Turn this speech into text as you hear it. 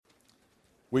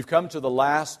We've come to the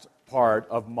last part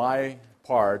of my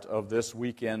part of this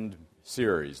weekend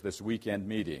series, this weekend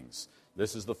meetings.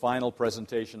 This is the final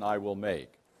presentation I will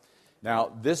make.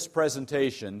 Now, this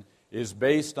presentation is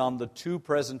based on the two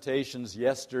presentations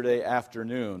yesterday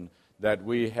afternoon that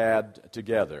we had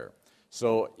together.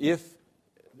 So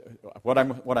what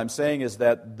I'm saying is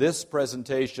that this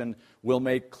presentation will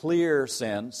make clear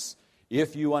sense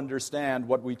if you understand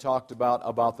what we talked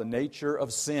about the nature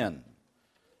of sin.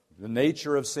 The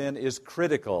nature of sin is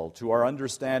critical to our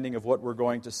understanding of what we're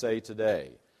going to say today.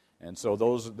 And so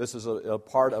this is a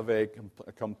part of a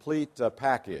complete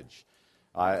package.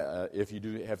 If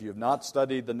you have not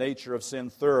studied the nature of sin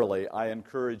thoroughly, I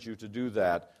encourage you to do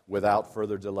that without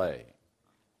further delay.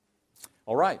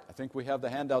 All right, I think we have the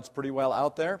handouts pretty well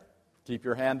out there. Keep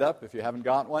your hand up if you haven't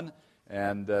got one,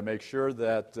 and make sure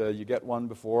that you get one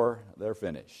before they're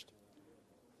finished.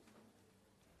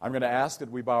 I'm going to ask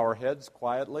that we bow our heads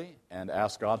quietly and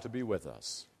ask God to be with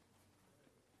us.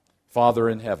 Father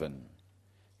in heaven,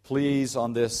 please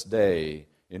on this day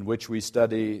in which we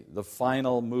study the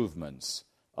final movements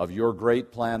of your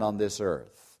great plan on this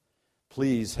earth,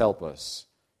 please help us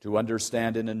to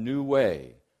understand in a new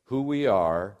way who we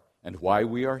are and why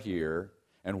we are here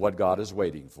and what God is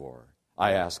waiting for.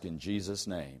 I ask in Jesus'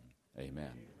 name,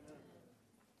 amen.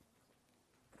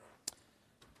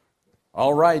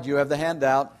 All right, you have the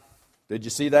handout. Did you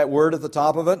see that word at the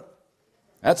top of it?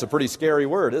 That's a pretty scary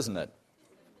word, isn't it?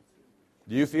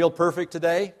 Do you feel perfect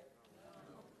today?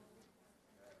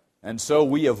 And so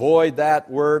we avoid that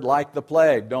word like the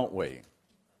plague, don't we?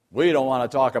 We don't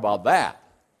want to talk about that.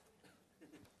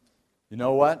 You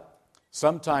know what?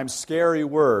 Sometimes scary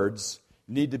words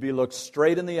need to be looked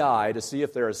straight in the eye to see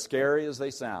if they're as scary as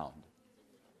they sound.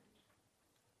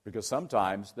 Because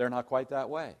sometimes they're not quite that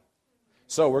way.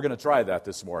 So we're going to try that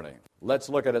this morning. Let's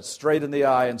look at it straight in the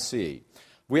eye and see.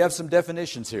 We have some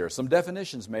definitions here. Some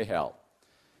definitions may help.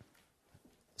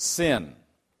 Sin.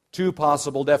 Two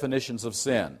possible definitions of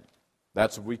sin.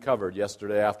 That's what we covered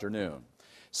yesterday afternoon.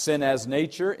 Sin as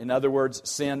nature, in other words,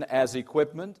 sin as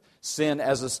equipment. Sin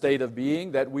as a state of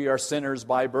being, that we are sinners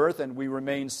by birth and we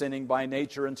remain sinning by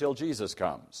nature until Jesus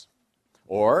comes.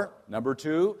 Or, number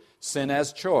two, sin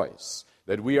as choice.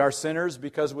 That we are sinners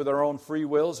because with our own free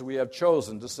wills we have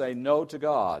chosen to say no to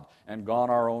God and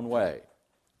gone our own way.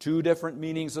 Two different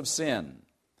meanings of sin.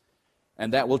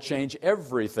 And that will change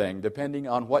everything depending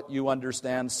on what you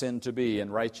understand sin to be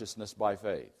in righteousness by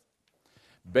faith.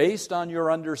 Based on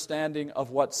your understanding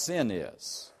of what sin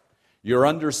is, your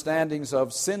understandings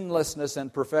of sinlessness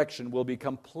and perfection will be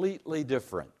completely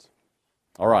different.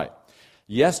 All right.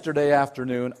 Yesterday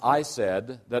afternoon, I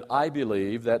said that I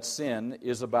believe that sin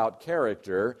is about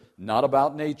character, not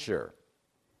about nature.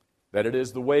 That it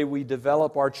is the way we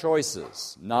develop our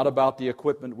choices, not about the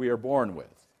equipment we are born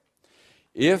with.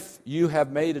 If you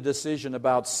have made a decision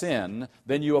about sin,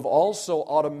 then you have also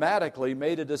automatically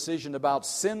made a decision about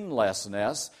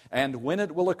sinlessness and when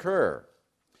it will occur.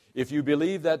 If you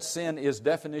believe that sin is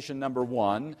definition number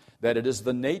one, that it is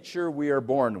the nature we are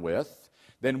born with,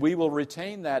 then we will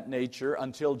retain that nature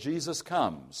until Jesus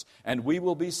comes. And we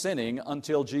will be sinning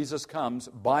until Jesus comes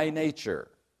by nature,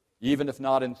 even if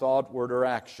not in thought, word, or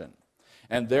action.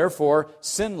 And therefore,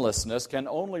 sinlessness can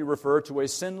only refer to a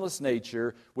sinless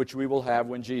nature which we will have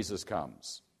when Jesus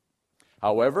comes.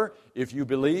 However, if you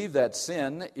believe that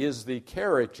sin is the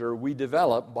character we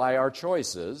develop by our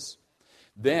choices,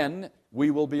 then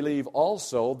we will believe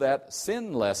also that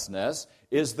sinlessness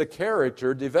is the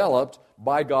character developed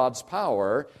by God's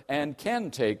power and can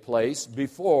take place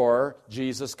before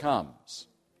Jesus comes.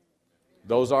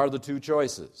 Those are the two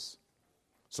choices.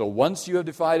 So once you have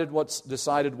decided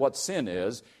what sin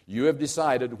is, you have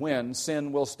decided when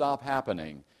sin will stop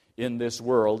happening in this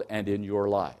world and in your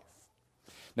life.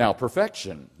 Now,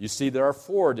 perfection. You see, there are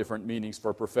 4 different meanings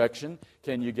for perfection.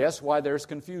 Can you guess why there's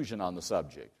confusion on the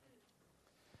subject?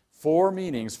 4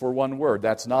 meanings for one word.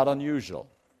 That's not unusual.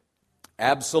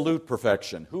 Absolute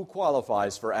perfection. Who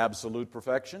qualifies for absolute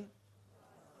perfection?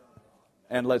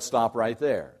 And let's stop right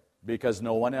there, because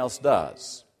no one else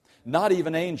does. Not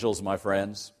even angels, my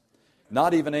friends.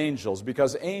 Not even angels,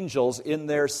 because angels in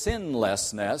their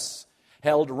sinlessness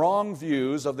held wrong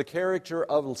views of the character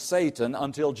of Satan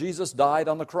until Jesus died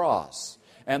on the cross.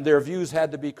 And their views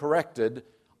had to be corrected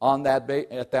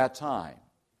at that time.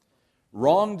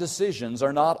 Wrong decisions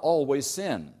are not always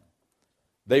sin.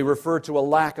 They refer to a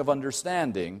lack of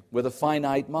understanding with a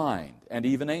finite mind. And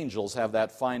even angels have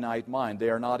that finite mind.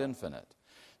 They are not infinite.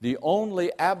 The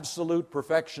only absolute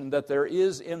perfection that there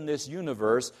is in this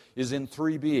universe is in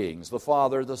 3 beings, the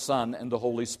Father, the Son, and the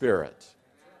Holy Spirit.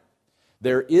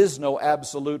 There is no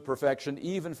absolute perfection,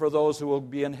 even for those who will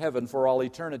be in heaven for all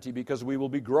eternity, because we will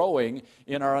be growing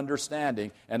in our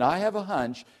understanding. And I have a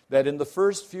hunch that in the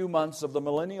first few months of the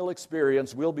millennial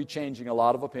experience, we'll be changing a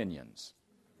lot of opinions.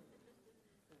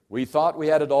 We thought we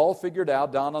had it all figured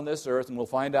out down on this earth, and we'll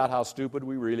find out how stupid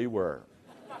we really were.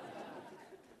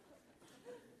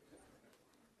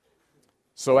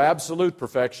 So absolute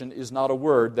perfection is not a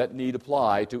word that need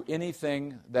apply to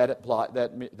anything that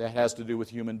has to do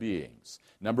with human beings.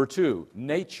 Number 2,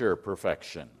 nature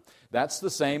perfection. That's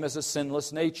the same as a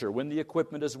sinless nature, when the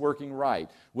equipment is working right,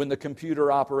 when the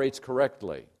computer operates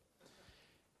correctly.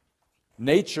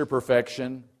 Nature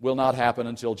perfection will not happen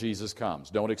until Jesus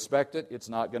comes. Don't expect it. It's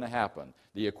not going to happen.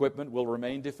 The equipment will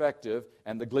remain defective,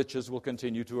 and the glitches will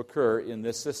continue to occur in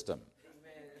this system.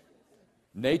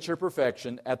 Nature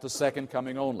perfection at the second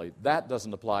coming only. That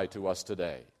doesn't apply to us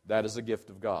today. That is a gift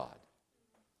of God.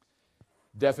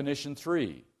 Definition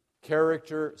 3,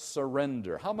 character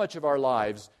surrender. How much of our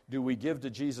lives do we give to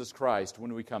Jesus Christ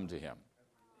when we come to Him?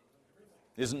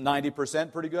 Isn't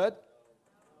 90% pretty good?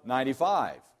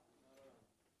 95.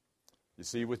 You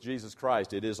see, with Jesus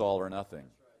Christ, it is all or nothing.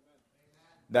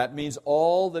 That means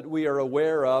all that we are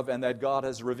aware of and that God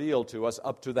has revealed to us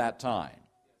up to that time.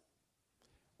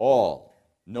 All.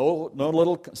 No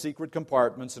little secret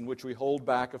compartments in which we hold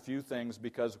back a few things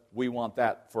because we want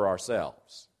that for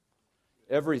ourselves.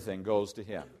 Everything goes to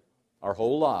Him. Our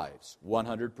whole lives,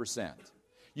 100%.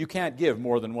 You can't give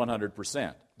more than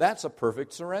 100%. That's a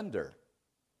perfect surrender.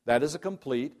 That is a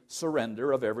complete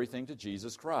surrender of everything to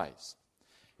Jesus Christ.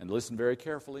 And listen very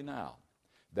carefully now.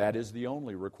 That is the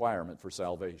only requirement for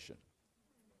salvation.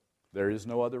 There is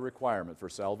no other requirement for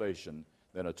salvation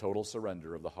than a total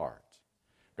surrender of the heart.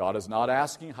 God is not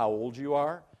asking how old you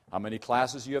are, how many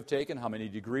classes you have taken, how many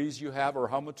degrees you have, or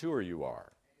how mature you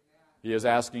are. He is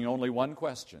asking only one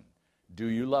question. Do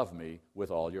you love me with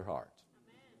all your heart?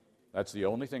 That's the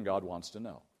only thing God wants to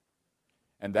know.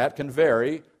 And that can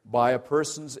vary by a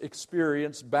person's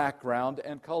experience, background,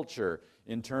 and culture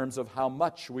in terms of how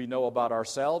much we know about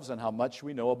ourselves and how much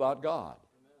we know about God.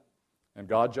 And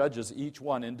God judges each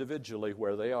one individually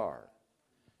where they are.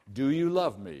 Do you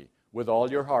love me with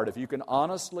all your heart? If you can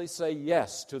honestly say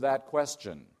yes to that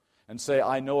question and say,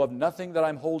 I know of nothing that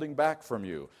I'm holding back from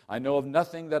you. I know of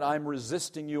nothing that I'm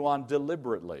resisting you on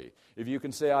deliberately. If you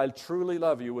can say, I truly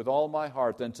love you with all my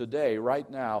heart, then today, right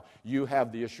now, you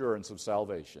have the assurance of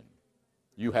salvation.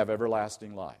 You have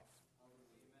everlasting life.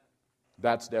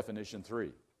 That's definition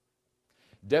 3.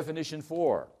 Definition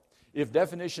 4. If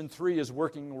definition 3 is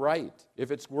working right,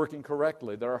 if it's working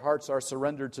correctly, that our hearts are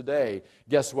surrendered today,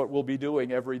 guess what we'll be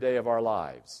doing every day of our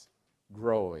lives?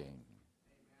 Growing.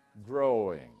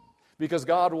 Growing. Because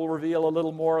God will reveal a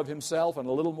little more of Himself and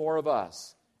a little more of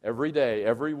us every day,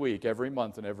 every week, every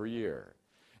month, and every year.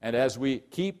 And as we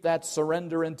keep that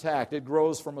surrender intact, it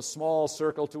grows from a small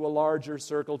circle to a larger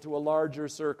circle to a larger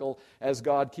circle as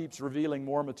God keeps revealing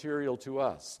more material to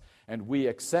us. And we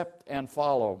accept and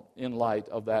follow in light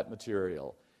of that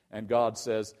material. And God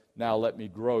says, now let me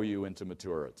grow you into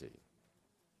maturity.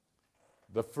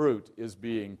 The fruit is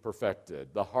being perfected.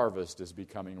 The harvest is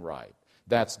becoming ripe.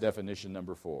 That's definition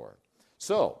number 4.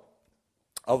 So,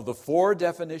 of the 4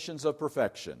 definitions of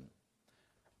perfection,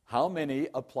 how many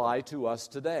apply to us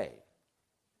today?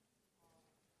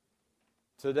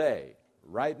 Today,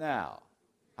 right now.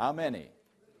 How many?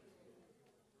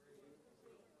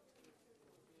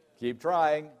 Keep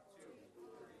trying.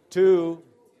 2.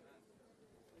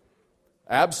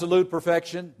 Absolute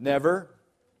perfection, never.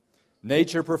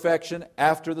 Nature perfection,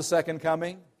 after the second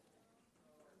coming.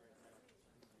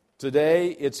 Today,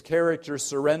 it's character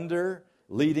surrender,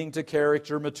 leading to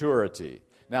character maturity.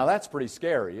 Now, that's pretty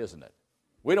scary, isn't it?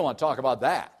 We don't want to talk about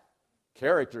that.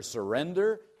 Character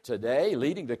surrender today,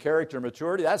 leading to character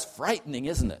maturity, that's frightening,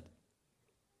 isn't it?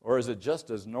 Or is it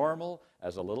just as normal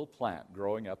as a little plant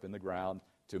growing up in the ground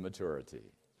to maturity?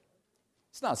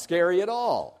 It's not scary at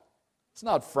all. It's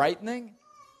not frightening.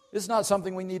 It's not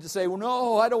something we need to say, well,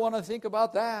 no, I don't want to think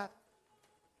about that.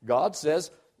 God says,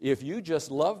 if you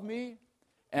just love me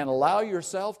and allow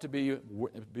yourself to be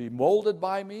molded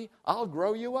by me, I'll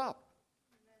grow you up.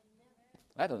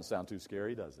 That doesn't sound too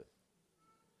scary, does it?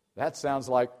 That sounds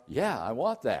like, yeah, I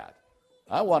want that.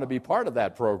 I want to be part of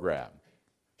that program.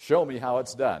 Show me how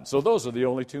it's done. So those are the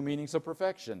only 2 meanings of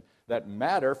perfection that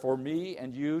matter for me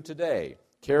and you today.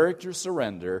 Character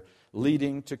surrender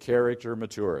leading to character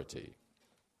maturity.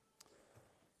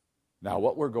 Now,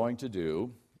 what we're going to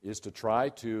do is to try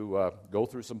to go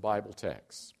through some Bible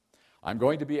texts. I'm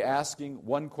going to be asking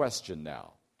one question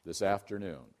now, this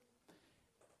afternoon.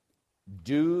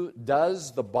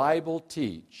 Does the Bible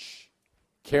teach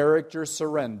character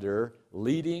surrender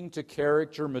leading to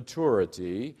character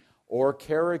maturity or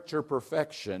character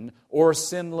perfection or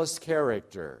sinless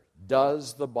character.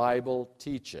 Does the Bible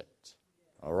teach it?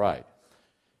 All right.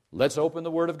 Let's open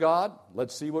the Word of God.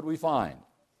 Let's see what we find.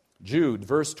 Jude,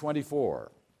 verse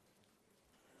 24.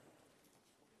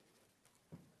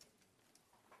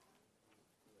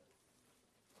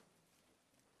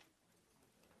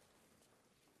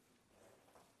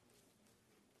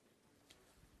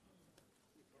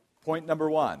 Point number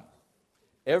one.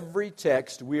 Every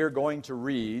text we are going to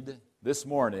read this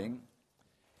morning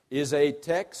is a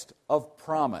text of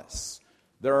promise.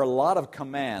 There are a lot of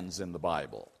commands in the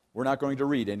Bible. We're not going to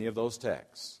read any of those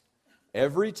texts.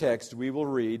 Every text we will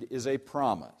read is a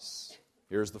promise.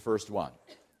 Here's the first one.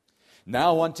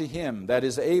 Now unto him that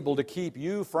is able to keep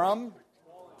you from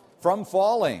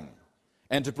falling,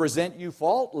 and to present you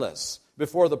faultless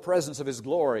before the presence of his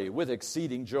glory with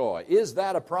exceeding joy. Is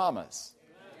that a promise?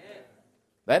 Amen.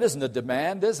 That isn't a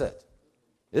demand, is it?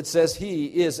 It says he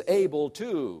is able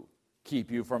to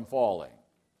keep you from falling.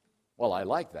 Well, I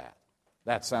like that.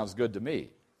 That sounds good to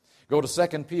me. Go to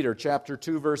 2 Peter chapter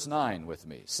 2, verse 9 with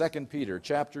me. 2 Peter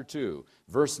chapter 2,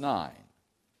 verse 9.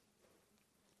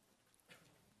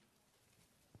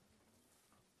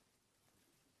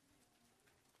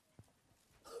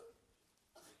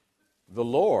 The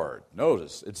Lord,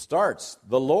 notice, it starts,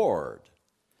 the Lord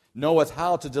knoweth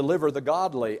how to deliver the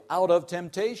godly out of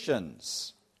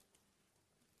temptations.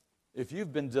 If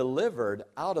you've been delivered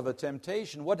out of a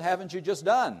temptation, what haven't you just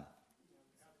done?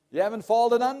 You haven't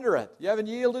fallen under it. You haven't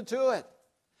yielded to it.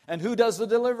 And who does the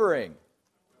delivering?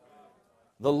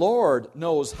 The Lord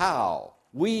knows how.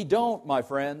 We don't, my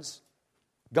friends.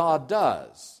 God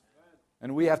does.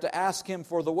 And we have to ask him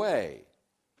for the way,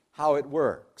 how it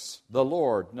works. The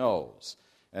Lord knows.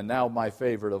 And now my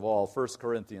favorite of all, 1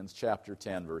 Corinthians chapter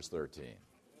 10, verse 13.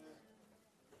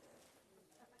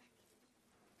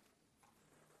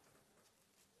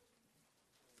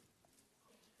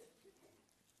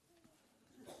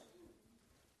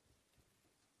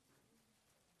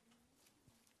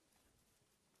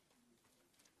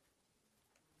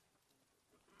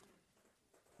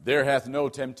 There hath no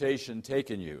temptation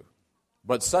taken you,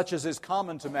 but such as is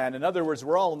common to man. In other words,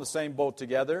 we're all in the same boat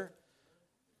together.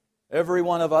 Every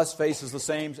one of us faces the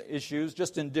same issues,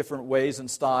 just in different ways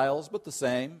and styles, but the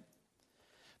same.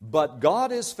 But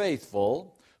God is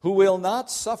faithful, who will not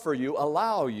suffer you,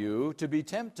 allow you to be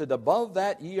tempted above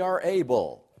that ye are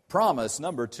able. Promise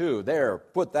number 2. There,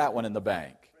 put that one in the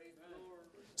bank.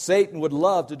 Satan would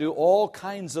love to do all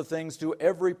kinds of things to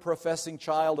every professing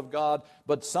child of God,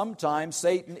 but sometimes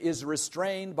Satan is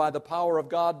restrained by the power of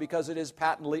God because it is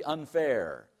patently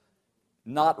unfair,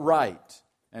 not right,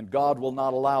 and God will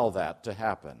not allow that to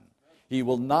happen. He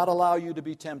will not allow you to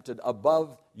be tempted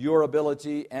above your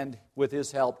ability and with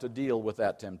his help to deal with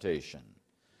that temptation,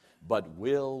 but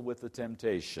will with the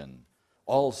temptation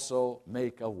also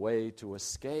make a way to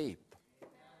escape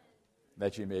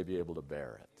that you may be able to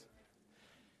bear it.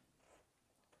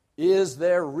 Is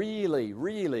there really,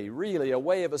 really, really a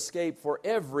way of escape for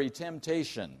every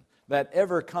temptation that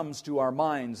ever comes to our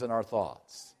minds and our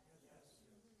thoughts?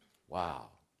 Wow.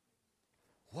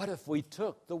 What if we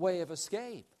took the way of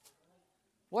escape?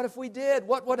 What if we did?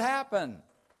 What would happen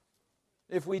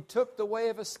if we took the way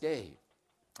of escape?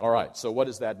 All right, so what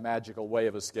is that magical way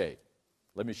of escape?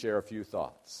 Let me share a few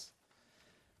thoughts.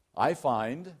 I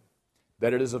find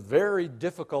that it is a very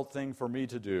difficult thing for me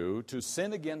to do to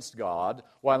sin against God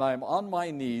while I'm on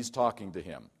my knees talking to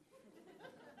him.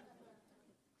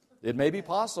 It may be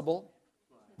possible,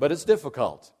 but it's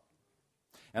difficult.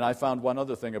 And I found one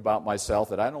other thing about myself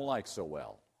that I don't like so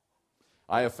well.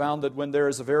 I have found that when there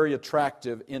is a very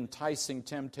attractive, enticing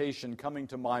temptation coming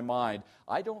to my mind,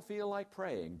 I don't feel like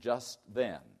praying just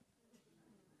then.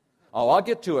 Oh, I'll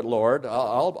get to it, Lord.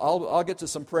 I'll get to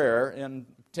some prayer in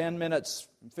 10 minutes,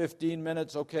 15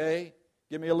 minutes, okay?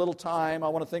 Give me a little time. I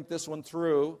want to think this one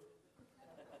through.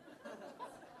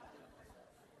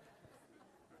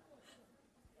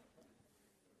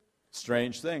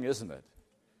 Strange thing, isn't it?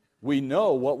 We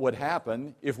know what would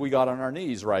happen if we got on our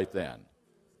knees right then.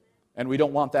 And we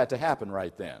don't want that to happen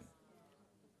right then.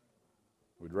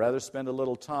 We'd rather spend a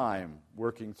little time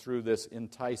working through this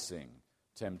enticing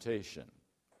temptation.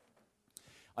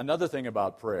 Another thing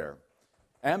about prayer.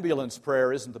 Ambulance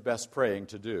prayer isn't the best praying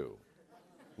to do.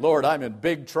 Lord, I'm in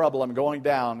big trouble. I'm going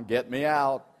down. Get me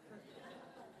out.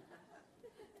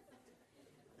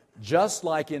 Just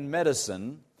like in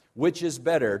medicine, which is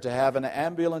better, to have an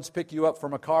ambulance pick you up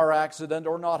from a car accident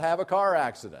or not have a car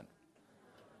accident?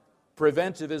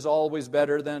 Preventive is always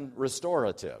better than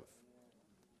restorative.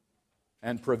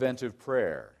 And preventive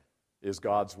prayer is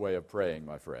God's way of praying,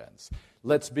 my friends.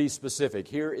 Let's be specific.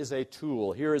 Here is a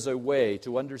tool. Here is a way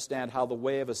to understand how the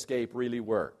way of escape really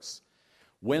works.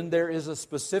 When there is a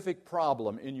specific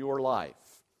problem in your life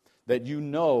that you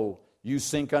know you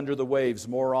sink under the waves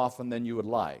more often than you would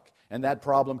like, and that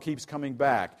problem keeps coming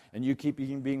back, and you keep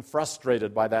being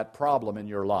frustrated by that problem in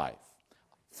your life,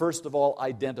 first of all,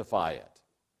 identify it.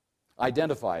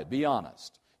 Identify it. Be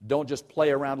honest. Don't just play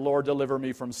around, Lord, deliver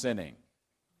me from sinning.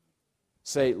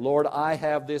 Say, Lord, I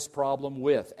have this problem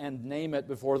with, and name it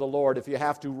before the Lord. If you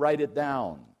have to, write it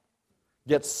down.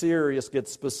 Get serious, get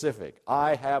specific.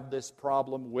 I have this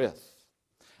problem with.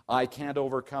 I can't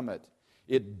overcome it.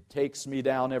 It takes me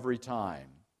down every time.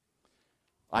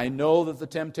 I know that the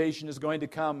temptation is going to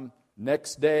come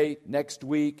next day, next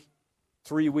week,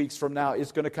 3 weeks from now.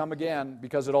 It's going to come again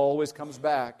because it always comes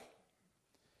back.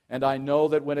 And I know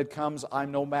that when it comes,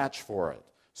 I'm no match for it.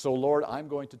 So, Lord, I'm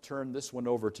going to turn this one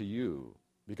over to you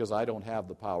because I don't have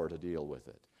the power to deal with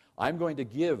it. I'm going to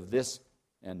give this,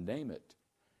 and name it.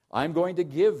 I'm going to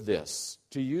give this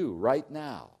to you right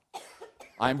now.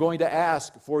 I'm going to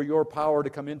ask for your power to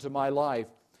come into my life,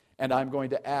 and I'm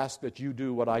going to ask that you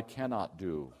do what I cannot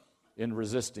do in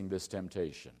resisting this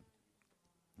temptation.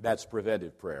 That's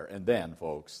preventive prayer. And then,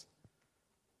 folks,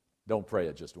 don't pray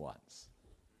it just once.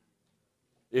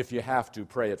 If you have to,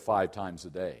 pray it 5 times a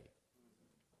day.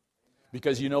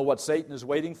 Because you know what Satan is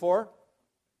waiting for?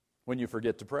 When you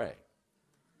forget to pray.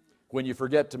 When you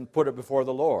forget to put it before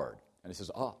the Lord. And he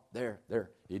says, oh, there.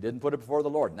 He didn't put it before the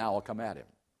Lord. Now I'll come at him.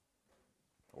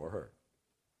 Or her.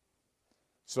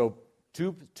 So,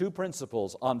 two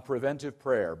principles on preventive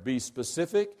prayer. Be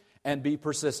specific and be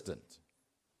persistent.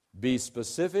 Be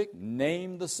specific,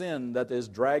 name the sin that is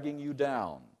dragging you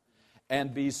down.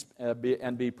 And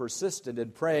be persistent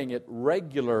in praying it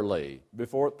regularly,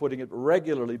 putting it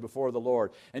regularly before the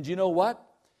Lord. And you know what?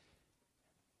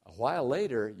 A while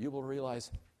later, you will realize,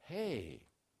 hey,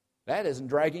 that isn't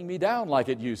dragging me down like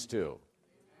it used to.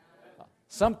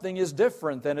 Something is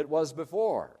different than it was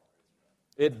before.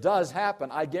 It does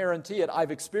happen. I guarantee it.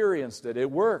 I've experienced it.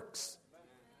 It works.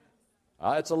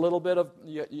 It's a little bit of,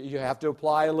 you have to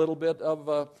apply a little bit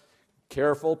of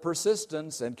careful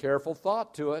persistence and careful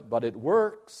thought to it, but it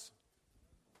works.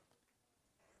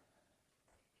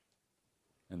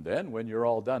 And then when you're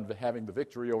all done having the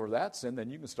victory over that sin, then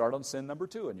you can start on sin number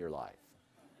 2 in your life.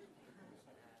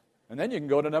 And then you can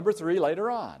go to number 3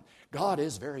 later on. God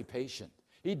is very patient.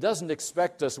 He doesn't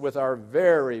expect us with our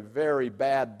very, very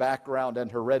bad background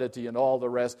and heredity and all the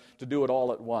rest to do it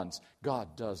all at once.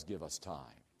 God does give us time.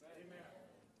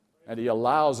 And He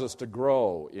allows us to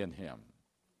grow in Him.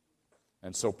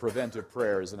 And so preventive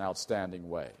prayer is an outstanding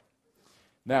way.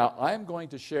 Now, I'm going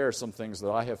to share some things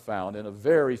that I have found in a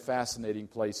very fascinating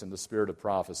place in the Spirit of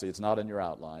Prophecy. It's not in your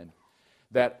outline.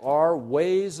 That are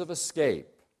ways of escape.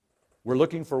 We're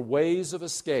looking for ways of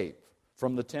escape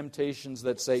from the temptations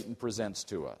that Satan presents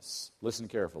to us. Listen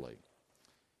carefully.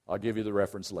 I'll give you the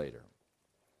reference later.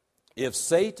 If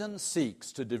Satan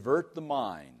seeks to divert the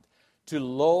mind to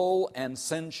low and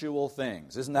sensual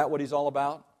things, isn't that what he's all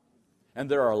about? And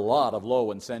there are a lot of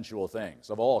low and sensual things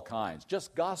of all kinds.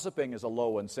 Just gossiping is a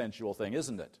low and sensual thing,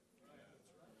 isn't it?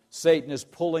 Satan is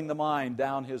pulling the mind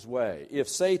down his way. If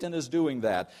Satan is doing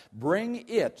that, bring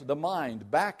the mind,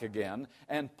 back again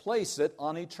and place it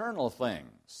on eternal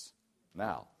things.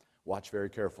 Now, watch very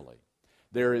carefully.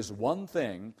 There is one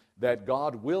thing that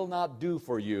God will not do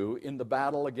for you in the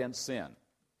battle against sin.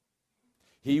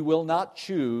 He will not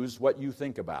choose what you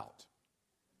think about.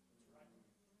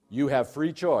 You have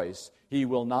free choice. He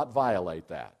will not violate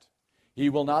that. He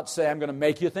will not say, I'm going to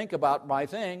make you think about my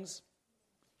things.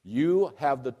 You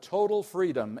have the total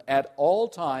freedom at all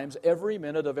times, every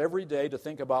minute of every day, to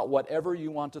think about whatever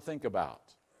you want to think about.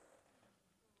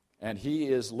 And He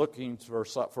is looking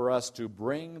for us to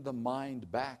bring the mind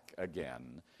back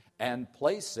again and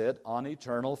place it on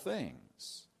eternal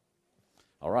things.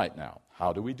 All right, now,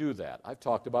 how do we do that? I've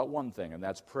talked about one thing, and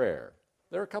that's prayer.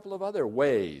 There are a couple of other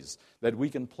ways that we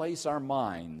can place our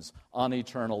minds on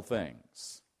eternal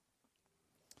things.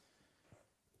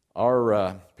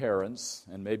 Our parents,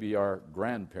 and maybe our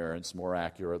grandparents more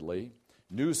accurately,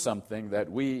 knew something that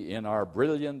we in our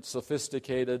brilliant,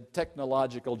 sophisticated,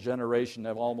 technological generation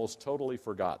have almost totally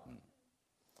forgotten.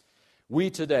 We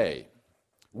today,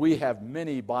 we have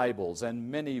many Bibles and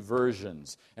many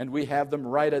versions, and we have them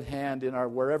right at hand in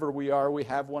wherever we are. We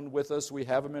have one with us. We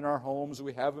have them in our homes.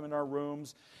 We have them in our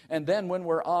rooms. And then when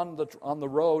we're on the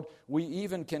road, we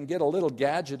even can get a little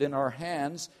gadget in our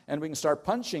hands, and we can start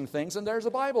punching things, and there's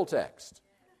a Bible text.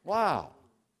 Wow.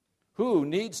 Who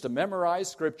needs to memorize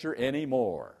Scripture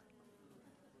anymore?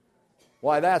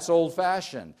 Why, that's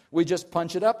old-fashioned. We just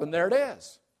punch it up, and there it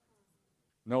is.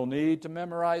 No need to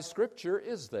memorize Scripture,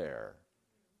 is there?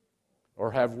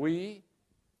 Or have we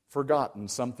forgotten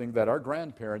something that our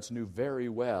grandparents knew very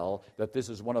well, that this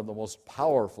is one of the most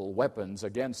powerful weapons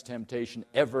against temptation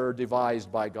ever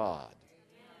devised by God?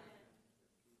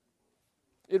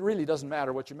 It really doesn't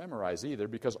matter what you memorize either,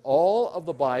 because all of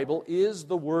the Bible is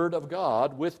the Word of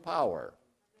God with power.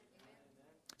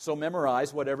 So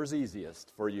memorize whatever's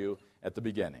easiest for you at the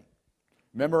beginning.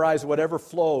 Memorize whatever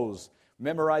flows.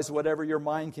 Memorize whatever your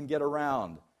mind can get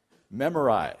around.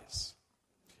 Memorize.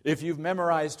 If you've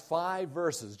memorized 5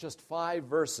 verses, just 5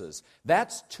 verses,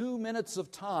 that's 2 minutes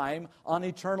of time on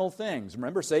eternal things.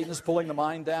 Remember, Satan is pulling the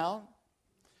mind down?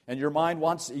 And your mind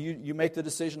wants, you make the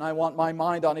decision, I want my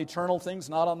mind on eternal things,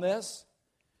 not on this.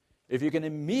 If you can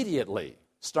immediately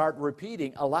start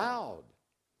repeating aloud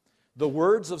the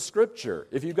words of Scripture,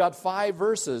 if you've got 5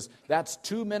 verses, that's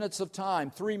 2 minutes of time,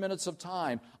 3 minutes of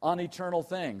time on eternal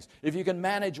things. If you can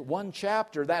manage 1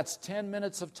 chapter, that's 10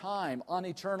 minutes of time on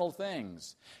eternal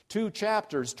things. 2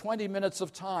 chapters, 20 minutes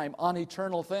of time on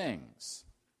eternal things.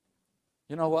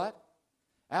 You know what?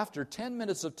 After 10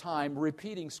 minutes of time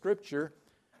repeating Scripture,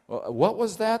 what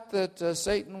was that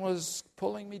Satan was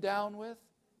pulling me down with?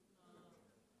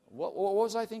 What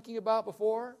was I thinking about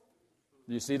before?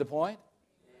 Do you see the point?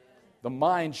 The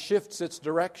mind shifts its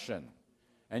direction,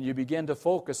 and you begin to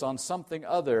focus on something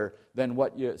other than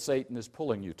what Satan is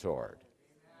pulling you toward.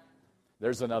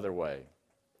 There's another way,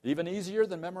 even easier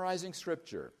than memorizing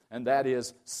Scripture, and that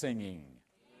is singing.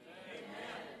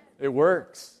 It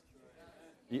works.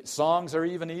 Songs are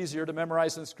even easier to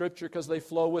memorize than Scripture because they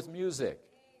flow with music.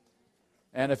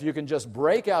 And if you can just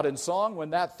break out in song when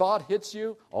that thought hits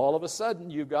you, all of a sudden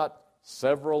you've got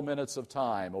several minutes of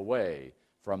time away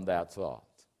from that thought.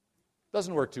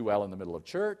 Doesn't work too well in the middle of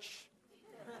church,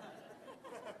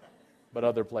 but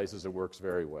other places it works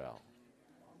very well.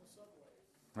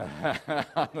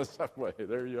 On the subway,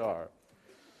 there you are.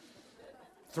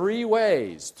 3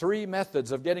 ways, 3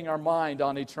 methods of getting our mind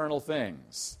on eternal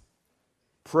things.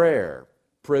 Prayer,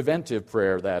 preventive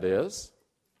prayer, that is.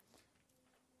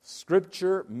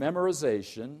 Scripture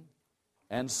memorization,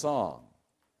 and song.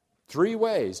 3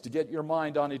 ways to get your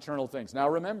mind on eternal things. Now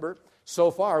remember, so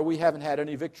far we haven't had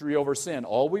any victory over sin.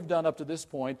 All we've done up to this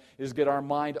point is get our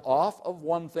mind off of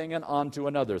one thing and onto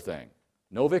another thing.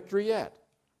 No victory yet.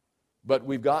 But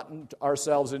we've gotten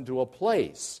ourselves into a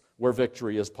place where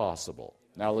victory is possible.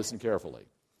 Now listen carefully.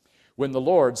 When the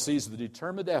Lord sees the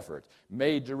determined effort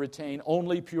made to retain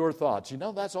only pure thoughts, you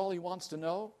know that's all He wants to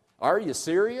know? Are you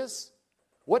serious?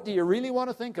 What do you really want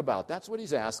to think about? That's what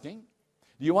He's asking.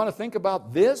 Do you want to think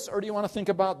about this or do you want to think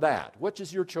about that? Which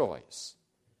is your choice?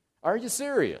 Are you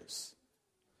serious?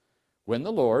 When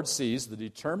the Lord sees the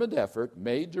determined effort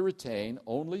made to retain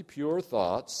only pure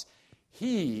thoughts,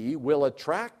 He will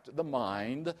attract the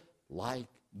mind like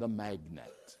the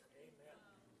magnet.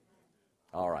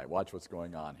 All right, watch what's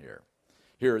going on here.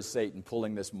 Here is Satan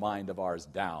pulling this mind of ours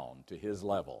down to his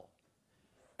level.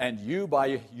 And you,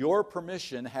 by your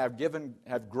permission, have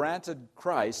granted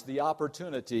Christ the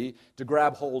opportunity to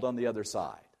grab hold on the other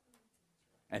side.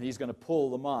 And He's going to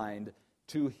pull the mind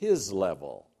to His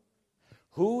level.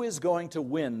 Who is going to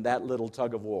win that little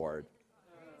tug of war?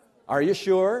 Are you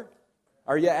sure?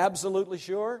 Are you absolutely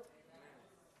sure?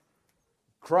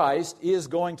 Christ is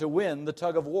going to win the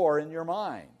tug of war in your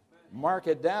mind. Mark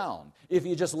it down. If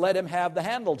you just let Him have the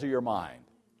handle to your mind.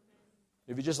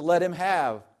 If you just let Him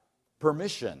have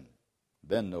permission,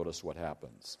 then notice what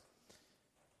happens.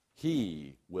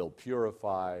 He will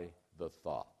purify the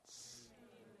thoughts.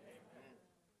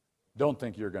 Don't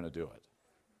think you're going to do it.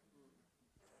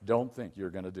 Don't think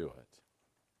you're going to do it.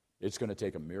 It's going to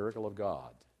take a miracle of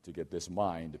God to get this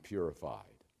mind purified.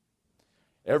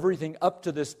 Everything up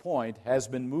to this point has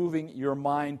been moving your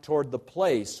mind toward the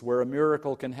place where a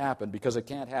miracle can happen, because it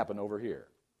can't happen over here.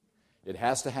 It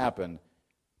has to happen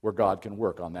where God can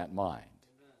work on that mind.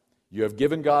 You have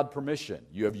given God permission.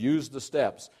 You have used the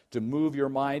steps to move your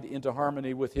mind into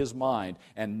harmony with His mind,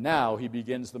 and now He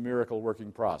begins the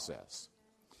miracle-working process.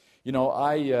 You know,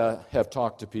 I have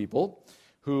talked to people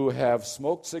who have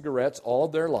smoked cigarettes all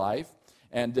of their life,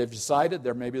 and they've decided,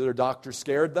 maybe their doctor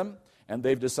scared them, and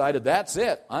they've decided, that's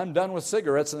it, I'm done with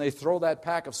cigarettes, and they throw that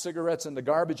pack of cigarettes in the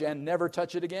garbage and never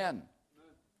touch it again.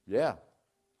 Yeah.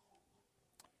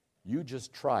 You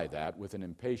just try that with an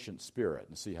impatient spirit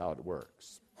and see how it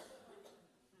works.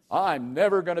 I'm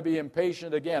never going to be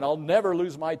impatient again. I'll never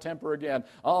lose my temper again.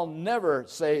 I'll never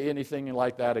say anything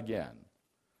like that again.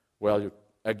 Well,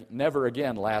 never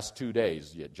again lasts 2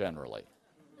 days generally.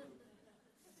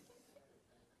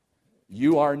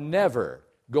 You are never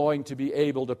going to be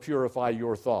able to purify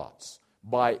your thoughts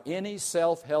by any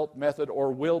self-help method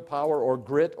or willpower or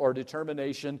grit or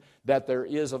determination that there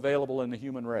is available in the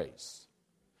human race.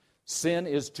 Sin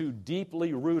is too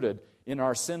deeply rooted in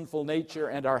our sinful nature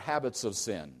and our habits of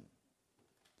sin.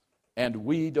 And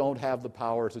we don't have the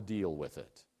power to deal with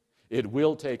it. It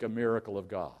will take a miracle of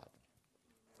God.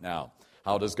 Now,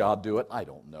 how does God do it? I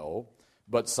don't know.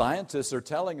 But scientists are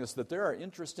telling us that there are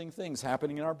interesting things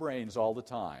happening in our brains all the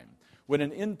time. When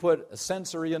a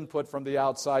sensory input from the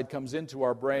outside comes into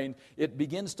our brain, it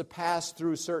begins to pass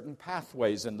through certain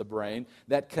pathways in the brain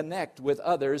that connect with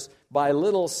others by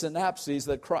little synapses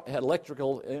that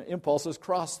electrical impulses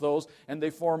cross those, and they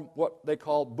form what they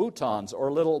call boutons,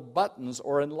 or little buttons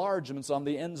or enlargements on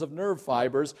the ends of nerve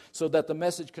fibers, so that the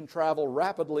message can travel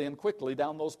rapidly and quickly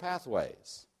down those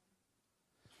pathways.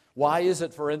 Why is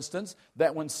it, for instance,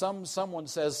 that when someone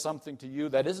says something to you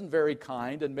that isn't very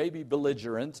kind and maybe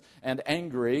belligerent and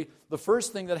angry, the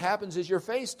first thing that happens is your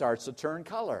face starts to turn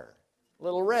color, a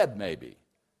little red maybe,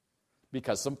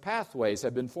 because some pathways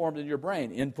have been formed in your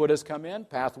brain. Input has come in,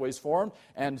 pathways formed,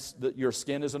 and your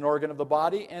skin is an organ of the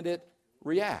body, and it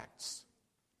reacts.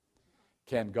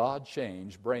 Can God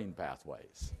change brain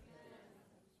pathways?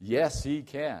 Yes, He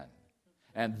can.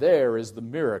 And there is the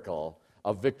miracle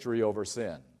of victory over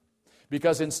sin.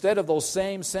 Because instead of those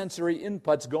same sensory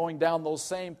inputs going down those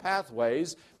same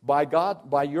pathways, by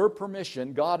your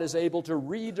permission, God is able to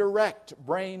redirect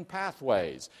brain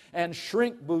pathways and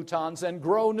shrink boutons and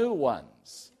grow new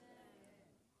ones.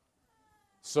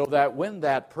 So that when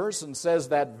that person says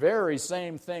that very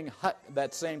same thing,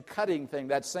 that same cutting thing,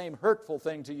 that same hurtful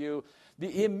thing to you,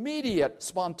 the immediate,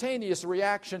 spontaneous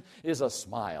reaction is a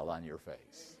smile on your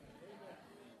face.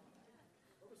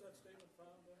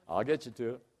 I'll get you to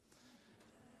it.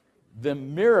 The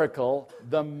miracle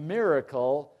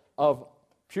of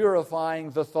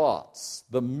purifying the thoughts.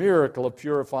 The miracle of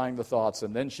purifying the thoughts.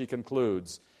 And then she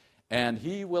concludes, and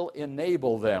He will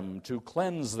enable them to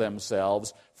cleanse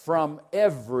themselves from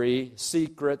every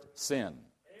secret sin. Amen.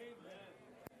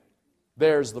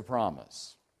 There's the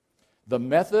promise. The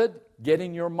method,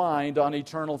 getting your mind on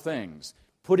eternal things.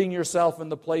 Putting yourself in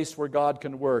the place where God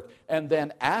can work. And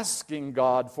then asking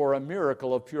God for a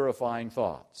miracle of purifying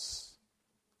thoughts.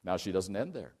 Now, she doesn't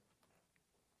end there.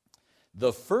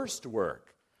 The first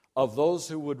work of those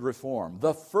who would reform,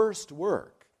 the first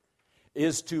work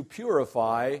is to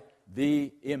purify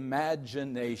the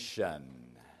imagination.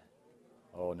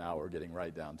 Oh, now we're getting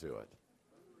right down to it.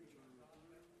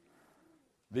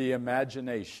 The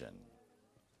imagination.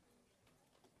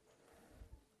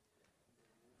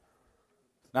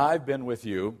 Now, I've been with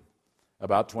you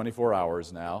about 24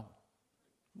 hours now,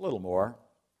 a little more.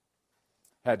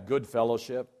 Had good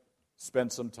fellowship,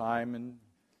 spent some time in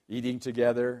eating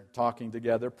together, talking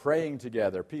together, praying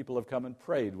together. People have come and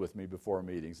prayed with me before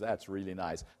meetings. That's really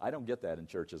nice. I don't get that in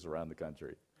churches around the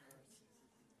country.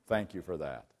 Thank you for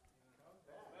that.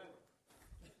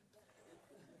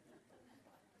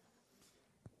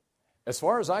 As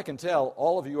far as I can tell,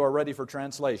 all of you are ready for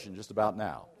translation just about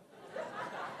now.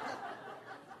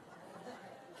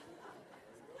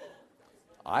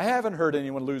 I haven't heard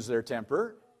anyone lose their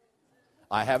temper.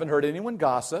 I haven't heard anyone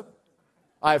gossip.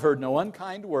 I've heard no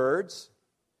unkind words.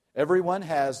 Everyone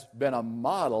has been a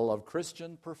model of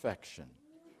Christian perfection,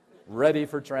 ready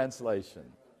for translation.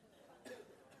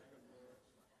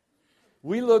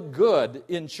 We look good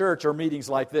in church or meetings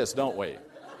like this, don't we?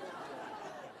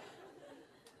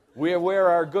 We wear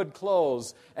our good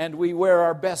clothes and we wear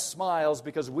our best smiles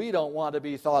because we don't want to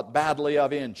be thought badly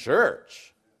of in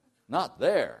church. Not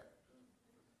there.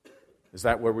 Is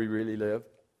that where we really live?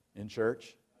 In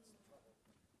church?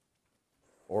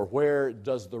 Or where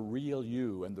does the real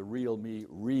you and the real me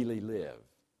really live?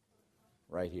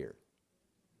 Right here.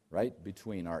 Right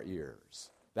between our ears.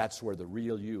 That's where the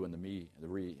real you and the me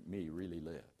really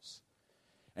lives.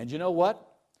 And you know what?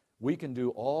 We can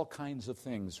do all kinds of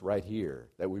things right here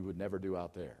that we would never do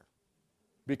out there.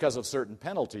 Because of certain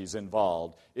penalties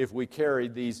involved if we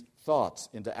carried these thoughts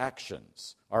into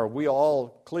actions. Are we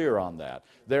all clear on that?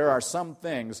 There are some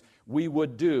things we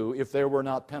would do if there were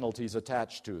not penalties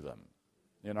attached to them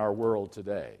in our world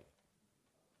today.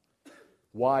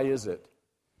 Why is it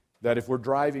that if we're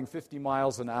driving 50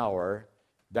 miles an hour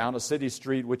down a city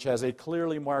street which has a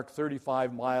clearly marked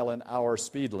 35-mile-an-hour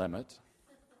speed limit,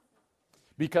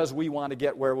 because we want to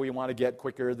get where we want to get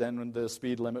quicker than the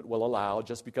speed limit will allow,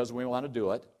 just because we want to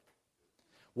do it,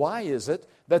 why is it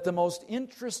that the most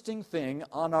interesting thing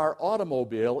on our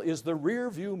automobile is the rear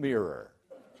view mirror?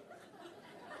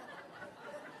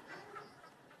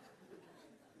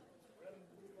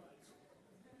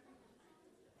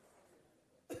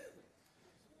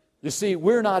 You see,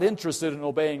 we're not interested in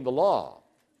obeying the law.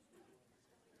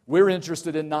 We're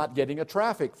interested in not getting a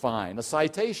traffic fine, a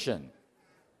citation,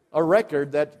 a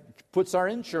record that puts our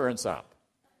insurance up.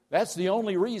 That's the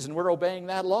only reason we're obeying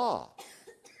that law.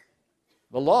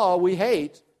 The law we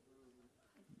hate,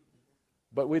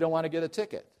 but we don't want to get a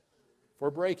ticket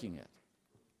for breaking it.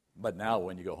 But now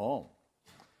when you go home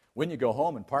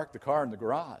and park the car in the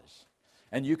garage,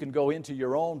 and you can go into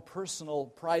your own personal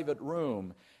private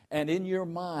room, and in your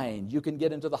mind you can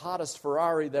get into the hottest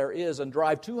Ferrari there is and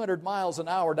drive 200 miles an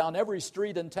hour down every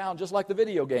street in town, just like the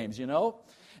video games, you know?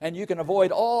 And you can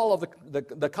avoid all of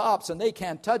the cops, and they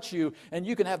can't touch you, and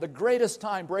you can have the greatest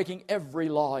time breaking every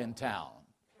law in town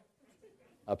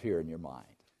up here in your mind.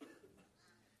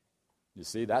 You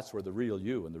see, that's where the real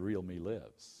you and the real me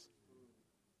lives.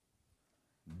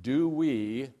 Do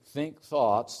we think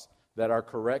thoughts that are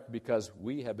correct because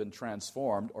we have been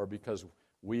transformed, or because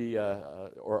we,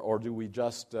 or do we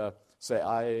just say,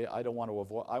 I don't want to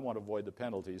avoid, I want to avoid the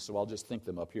penalties, so I'll just think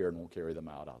them up here and won't carry them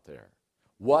out there?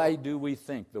 Why do we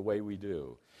think the way we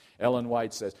do? Ellen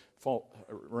White says,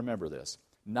 remember this,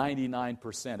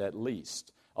 99% at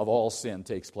least of all sin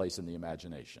takes place in the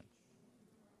imagination.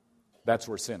 That's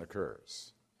where sin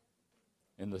occurs,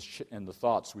 in the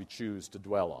thoughts we choose to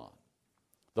dwell on.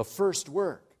 The first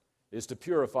work is to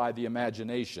purify the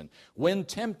imagination. When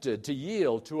tempted to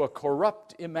yield to a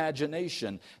corrupt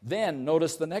imagination, then,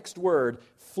 notice the next word,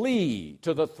 flee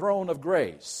to the throne of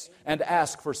grace and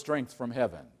ask for strength from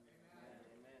heaven.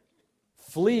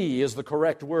 Flee is the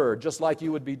correct word, just like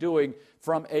you would be doing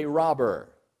from a robber.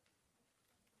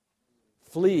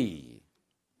 Flee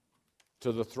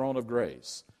to the throne of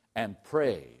grace and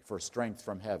pray for strength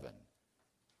from heaven.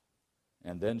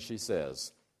 And then she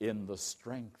says, in the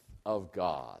strength of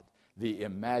God, the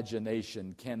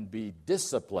imagination can be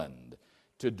disciplined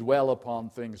to dwell upon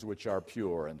things which are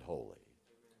pure and holy.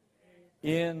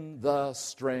 In the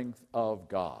strength of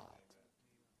God.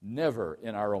 Never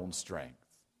in our own strength.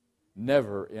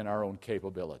 Never in our own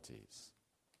capabilities.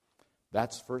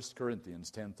 That's 1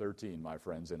 Corinthians 10:13, my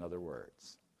friends, in other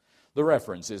words. The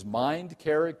reference is Mind,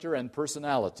 Character, and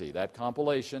Personality. That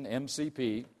compilation,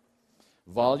 MCP,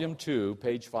 Volume 2,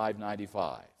 page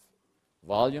 595.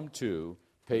 Volume 2,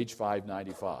 page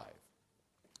 595.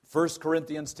 1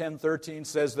 Corinthians 10:13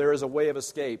 says there is a way of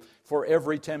escape for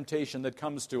every temptation that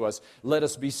comes to us. Let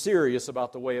us be serious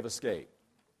about the way of escape.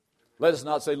 Let us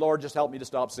not say, Lord, just help me to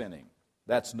stop sinning.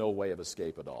 That's no way of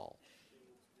escape at all.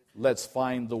 Let's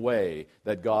find the way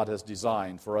that God has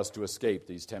designed for us to escape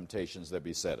these temptations that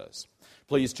beset us.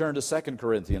 Please turn to 2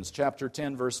 Corinthians chapter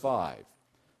 10, verse 5.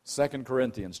 2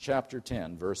 Corinthians chapter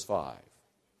 10, verse 5.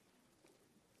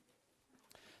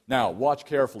 Now, watch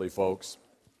carefully, folks.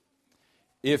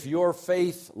 If your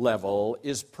faith level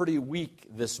is pretty weak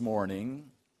this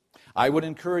morning, I would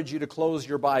encourage you to close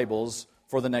your Bibles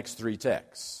for the next 3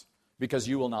 texts, because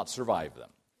you will not survive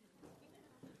them.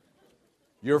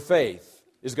 Your faith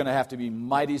is going to have to be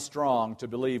mighty strong to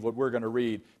believe what we're going to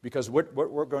read, because what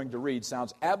we're going to read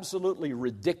sounds absolutely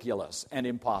ridiculous and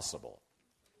impossible.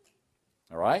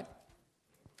 All right?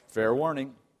 Fair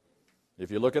warning. If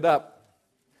you look it up,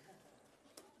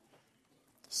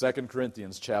 2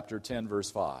 Corinthians chapter 10,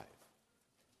 verse 5.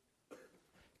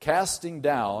 Casting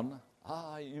down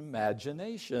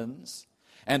imaginations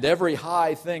and every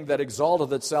high thing that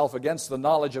exalteth itself against the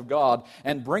knowledge of God,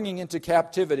 and bringing into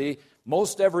captivity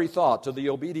most every thought to the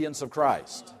obedience of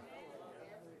Christ.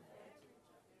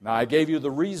 Now, I gave you the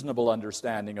reasonable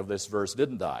understanding of this verse,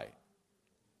 didn't I?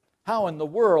 How in the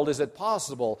world is it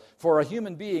possible for a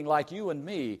human being like you and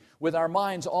me, with our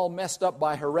minds all messed up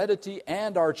by heredity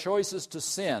and our choices to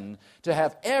sin, to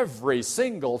have every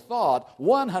single thought,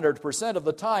 100% of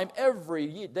the time,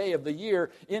 every day of the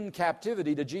year, in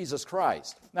captivity to Jesus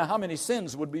Christ? Now, how many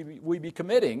sins would we be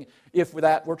committing if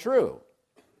that were true?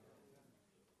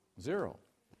 0.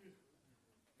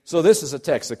 So this is a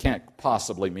text that can't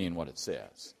possibly mean what it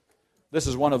says. This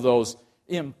is one of those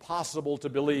impossible to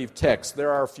believe texts.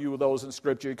 There are a few of those in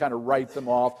Scripture. You kind of write them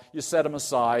off. You set them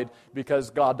aside because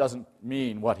God doesn't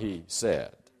mean what He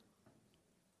said.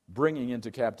 Bringing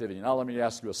into captivity. Now let me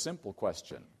ask you a simple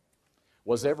question.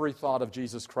 Was every thought of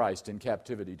Jesus Christ in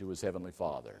captivity to His Heavenly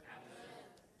Father?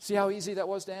 See how easy that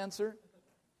was to answer?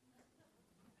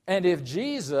 And if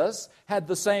Jesus had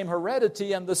the same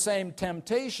heredity and the same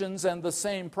temptations and the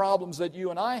same problems that you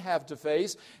and I have to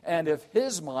face, and if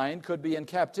His mind could be in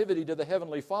captivity to the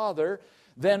Heavenly Father,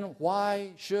 then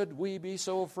why should we be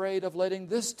so afraid of letting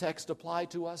this text apply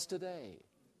to us today?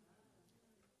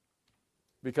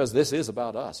 Because this is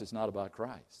about us, it's not about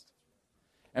Christ.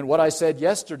 And what I said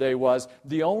yesterday was,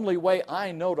 the only way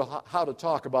I know how to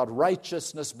talk about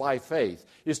righteousness by faith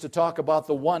is to talk about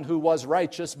the one who was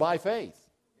righteous by faith.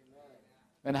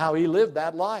 and how he lived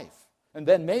that life. And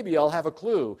then maybe I'll have a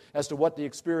clue as to what the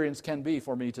experience can be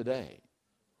for me today.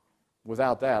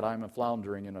 Without that, I'm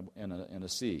floundering in a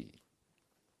sea.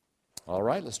 All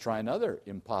right, let's try another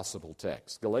impossible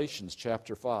text. Galatians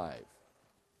chapter 5.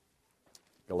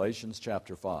 Galatians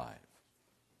chapter 5.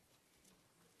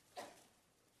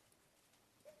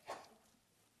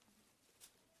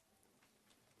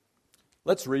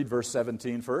 Let's read verse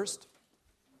 17 first.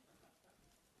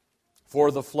 For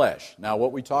the flesh. Now,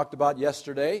 what we talked about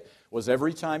yesterday was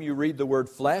every time you read the word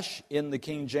flesh in the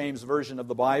King James Version of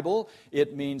the Bible,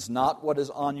 it means not what is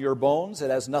on your bones.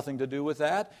 It has nothing to do with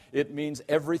that. It means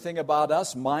everything about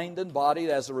us, mind and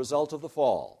body, as a result of the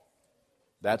fall.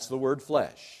 That's the word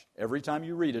flesh. Every time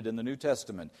you read it in the New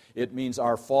Testament, it means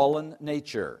our fallen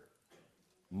nature,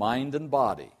 mind and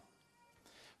body.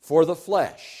 For the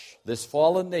flesh, this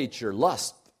fallen nature,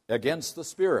 lust against the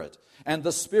Spirit, and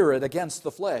the Spirit against the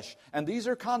flesh. And these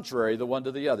are contrary the one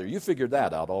to the other. You figured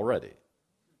that out already.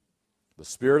 The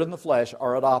Spirit and the flesh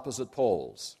are at opposite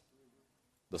poles.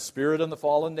 The Spirit and the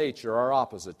fallen nature are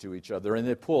opposite to each other, and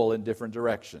they pull in different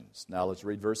directions. Now let's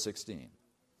read verse 16.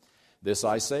 This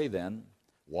I say then,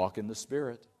 walk in the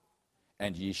Spirit,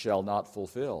 and ye shall not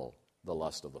fulfill the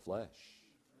lust of the flesh.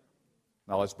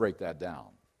 Now let's break that down.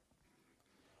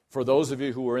 For those of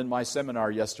you who were in my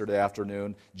seminar yesterday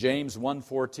afternoon, James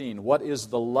 1:14, what is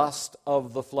the lust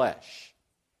of the flesh?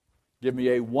 Give me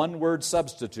a one-word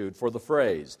substitute for the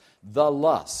phrase, the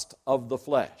lust of the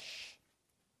flesh.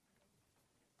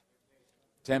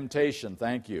 Temptation,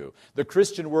 thank you. The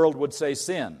Christian world would say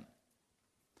sin.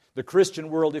 The Christian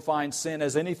world defines sin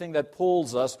as anything that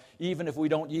pulls us even if we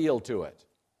don't yield to it.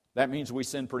 That means we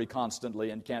sin pretty constantly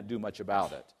and can't do much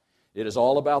about it. It is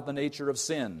all about the nature of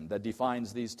sin that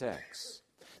defines these texts.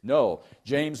 No,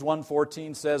 James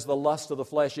 1:14 says the lust of the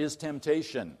flesh is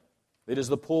temptation. It is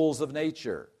the pulls of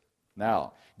nature.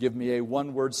 Now, give me a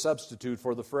one-word substitute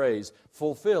for the phrase,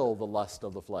 fulfill the lust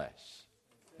of the flesh.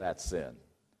 That's sin.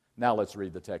 Now let's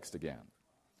read the text again.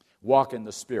 Walk in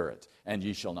the Spirit, and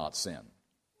ye shall not sin.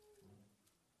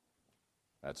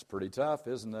 That's pretty tough,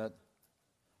 isn't it?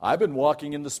 I've been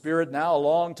walking in the Spirit now a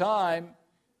long time,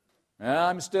 and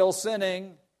I'm still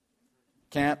sinning.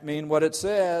 Can't mean what it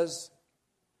says.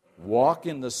 Walk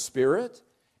in the Spirit,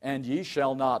 and ye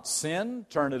shall not sin.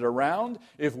 Turn it around.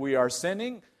 If we are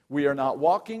sinning, we are not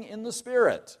walking in the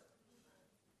Spirit.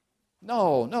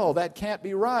 No, that can't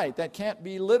be right. That can't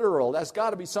be literal. That's got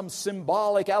to be some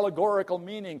symbolic, allegorical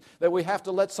meaning that we have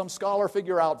to let some scholar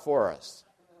figure out for us.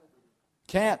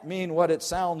 Can't mean what it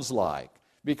sounds like,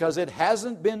 because it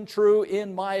hasn't been true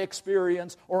in my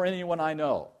experience or anyone I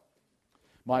know.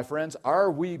 My friends, are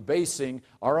we basing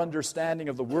our understanding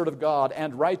of the Word of God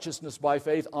and righteousness by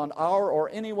faith on our or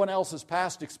anyone else's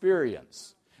past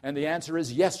experience? And the answer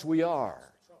is yes, we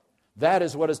are. That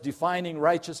is what is defining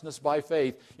righteousness by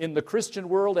faith in the Christian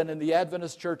world and in the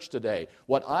Adventist church today.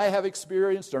 What I have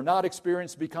experienced or not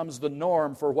experienced becomes the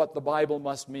norm for what the Bible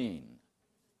must mean.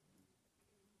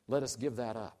 Let us give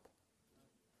that up.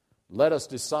 Let us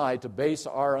decide to base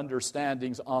our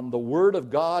understandings on the Word of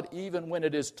God even when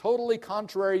it is totally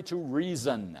contrary to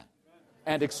reason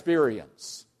and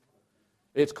experience.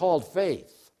 It's called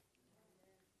faith.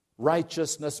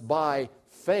 Righteousness by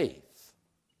faith.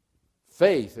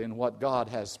 Faith in what God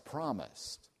has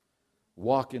promised.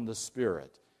 Walk in the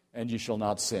Spirit, and you shall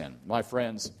not sin. My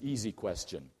friends, easy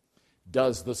question.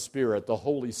 Does the Spirit, the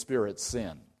Holy Spirit,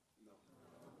 sin?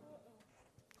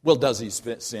 Well, does He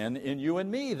sin in you and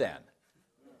me then?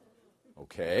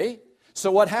 Okay.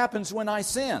 So what happens when I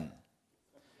sin?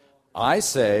 I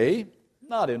say,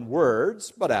 not in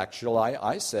words, but actually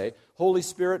I say, Holy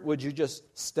Spirit, would you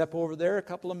just step over there a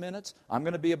couple of minutes? I'm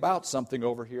going to be about something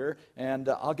over here, and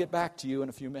I'll get back to you in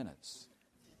a few minutes.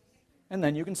 And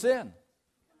then you can sin.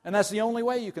 And that's the only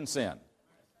way you can sin.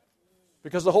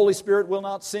 Because the Holy Spirit will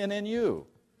not sin in you.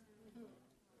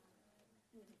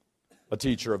 A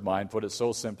teacher of mine put it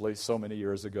so simply so many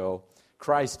years ago,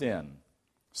 Christ in,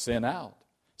 sin out.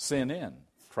 Sin in,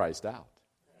 Christ out.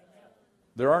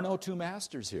 There are no two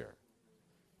masters here.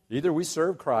 Either we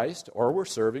serve Christ or we're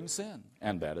serving sin,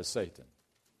 and that is Satan.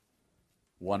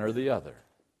 One or the other.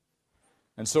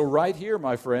 And so right here,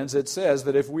 my friends, it says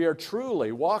that if we are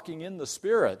truly walking in the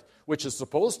Spirit, which is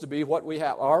supposed to be what we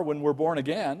are when we're born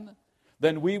again,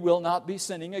 then we will not be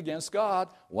sinning against God.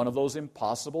 One of those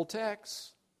impossible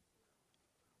texts.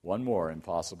 One more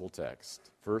impossible text.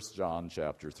 1 John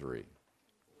chapter 3.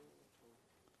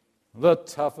 The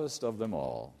toughest of them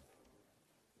all.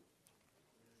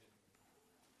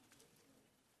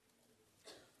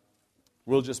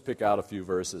 We'll just pick out a few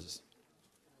verses.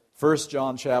 1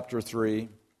 John chapter 3,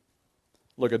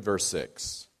 look at verse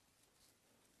 6.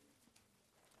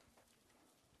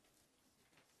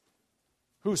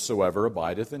 Whosoever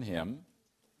abideth in him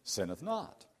sinneth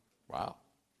not. Wow.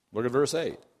 Look at verse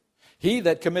 8. He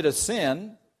that committeth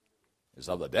sin is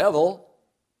of the devil.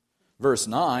 Verse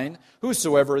 9,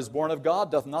 whosoever is born of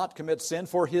God doth not commit sin,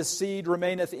 for his seed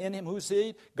remaineth in him. Whose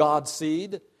seed? God's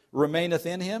seed remaineth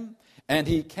in him, and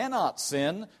he cannot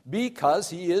sin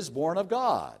because he is born of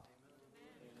God.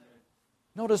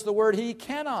 Notice the word he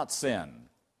cannot sin.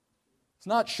 It's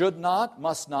not should not,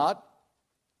 must not,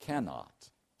 cannot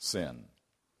sin.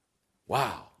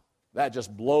 Wow, that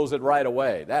just blows it right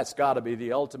away. That's got to be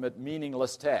the ultimate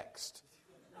meaningless text.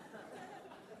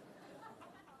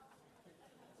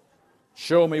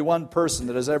 Show me one person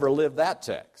that has ever lived that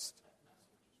text.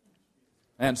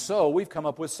 And so we've come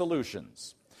up with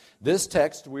solutions. This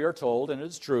text, we are told, and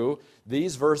it's true,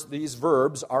 these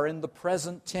verbs are in the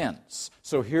present tense.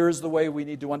 So here's the way we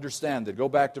need to understand it. Go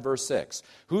back to verse 6.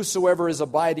 Whosoever is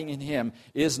abiding in him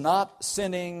is not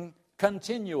sinning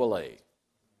continually.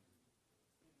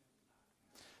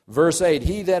 Verse 8,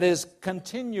 he that is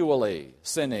continually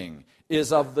sinning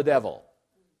is of the devil.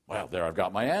 Well, there I've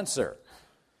got my answer.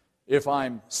 If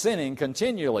I'm sinning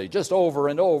continually, just over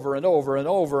and over and over and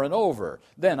over and over,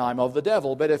 then I'm of the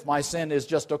devil. But if my sin is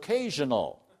just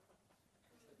occasional,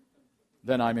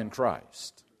 then I'm in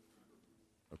Christ.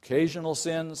 Occasional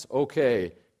sins,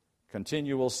 okay.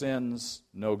 Continual sins,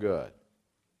 no good.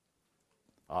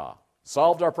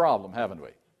 Solved our problem, haven't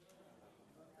we?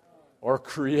 Or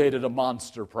created a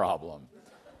monster problem.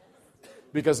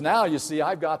 Because now, you see,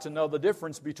 I've got to know the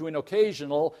difference between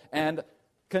occasional and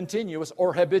continuous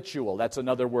or habitual. That's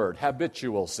another word,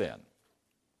 habitual sin.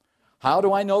 How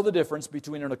do I know the difference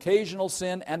between an occasional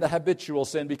sin and a habitual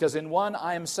sin? Because in one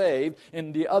I am saved,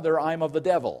 in the other I am of the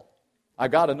devil.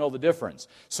 I've got to know the difference.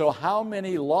 So how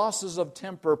many losses of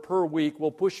temper per week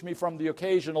will push me from the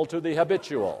occasional to the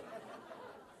habitual?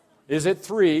 Is it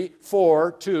 3,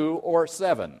 4, 2, or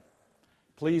 7?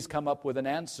 Please come up with an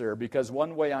answer, because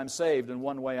one way I'm saved and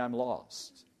one way I'm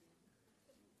lost.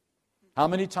 How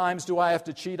many times do I have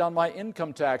to cheat on my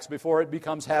income tax before it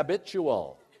becomes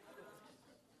habitual?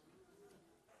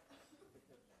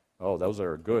 Oh, those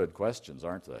are good questions,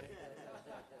 aren't they?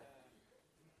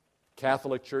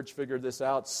 Catholic Church figured this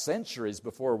out centuries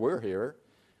before we're here.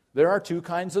 There are two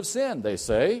kinds of sin, they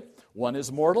say. One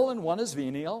is mortal and one is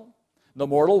venial. The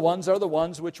mortal ones are the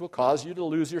ones which will cause you to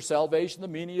lose your salvation. The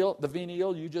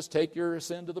venial, you just take your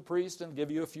sin to the priest and give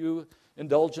you a few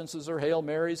indulgences or Hail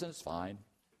Marys and it's fine.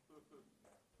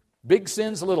 Big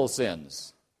sins, little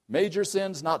sins. Major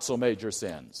sins, not so major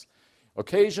sins.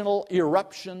 Occasional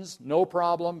eruptions, no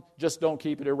problem. Just don't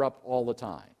keep it erupt all the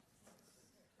time.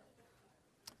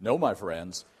 No, my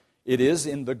friends, it is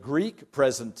in the Greek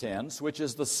present tense, which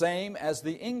is the same as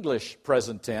the English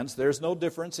present tense. There's no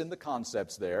difference in the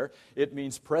concepts there. It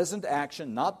means present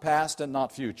action, not past and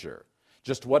not future.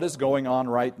 Just what is going on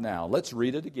right now. Let's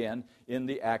read it again in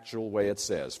the actual way it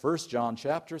says. 1 John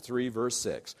chapter 3, verse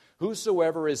 6.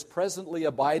 Whosoever is presently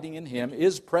abiding in him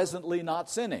is presently not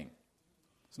sinning.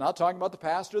 It's not talking about the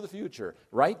past or the future.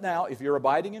 Right now, if you're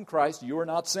abiding in Christ, you are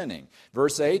not sinning.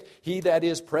 Verse 8, he that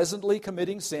is presently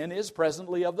committing sin is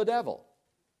presently of the devil.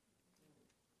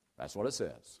 That's what it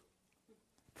says.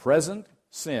 Present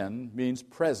sin means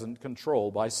present control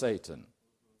by Satan.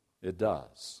 It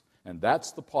does. And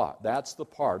that's the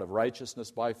part of righteousness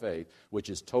by faith which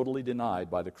is totally denied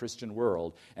by the Christian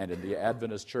world, and in the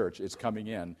Adventist church it's coming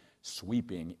in,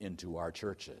 sweeping into our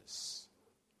churches.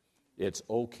 It's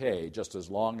okay just as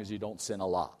long as you don't sin a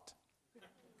lot.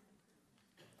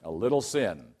 A little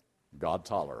sin, God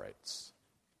tolerates.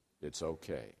 It's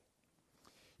okay.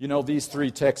 You know, these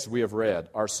three texts we have read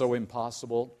are so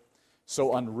impossible,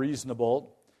 so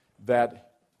unreasonable,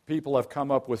 that people have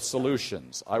come up with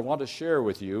solutions. I want to share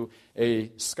with you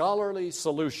a scholarly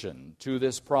solution to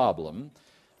this problem.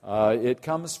 It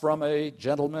comes from a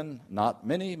gentleman not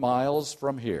many miles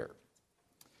from here.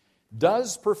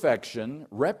 Does perfection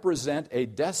represent a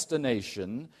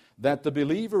destination that the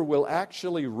believer will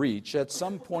actually reach at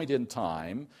some point in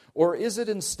time, or is it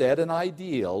instead an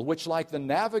ideal which, like the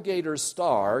navigator's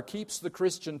star, keeps the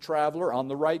Christian traveler on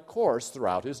the right course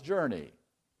throughout his journey?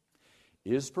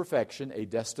 Is perfection a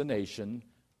destination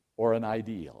or an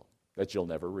ideal that you'll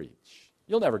never reach?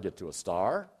 You'll never get to a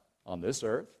star on this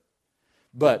earth,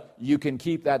 but you can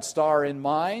keep that star in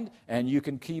mind and you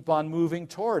can keep on moving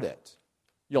toward it.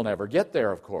 You'll never get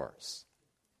there, of course,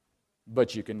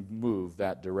 but you can move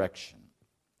that direction.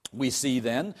 We see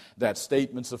then that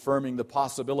statements affirming the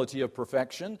possibility of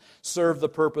perfection serve the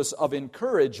purpose of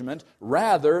encouragement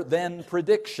rather than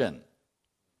prediction.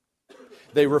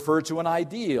 They refer to an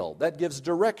ideal that gives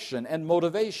direction and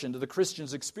motivation to the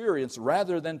Christian's experience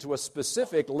rather than to a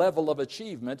specific level of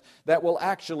achievement that will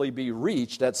actually be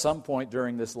reached at some point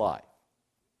during this life.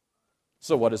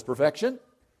 So what is perfection?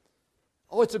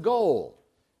 Oh, it's a goal.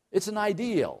 It's an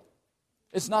ideal.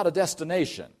 It's not a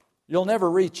destination. You'll never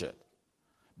reach it.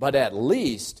 But at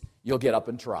least you'll get up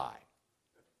and try.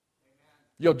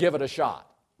 You'll give it a shot.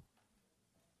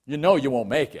 You know you won't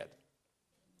make it.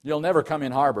 You'll never come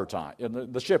in harbor time.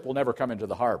 The ship will never come into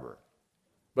the harbor.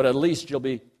 But at least you'll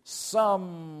be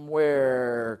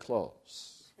somewhere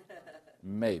close.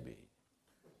 Maybe.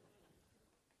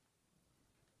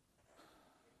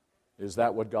 Is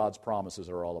that what God's promises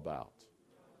are all about?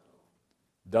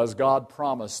 Does God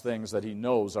promise things that He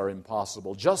knows are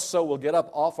impossible just so we'll get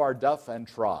up off our duff and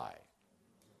try?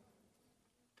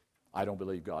 I don't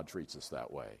believe God treats us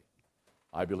that way.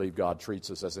 I believe God treats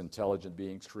us as intelligent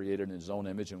beings created in His own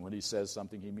image, and when He says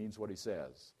something, He means what He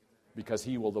says, because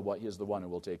He is the one who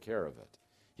will take care of it.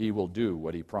 He will do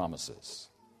what He promises.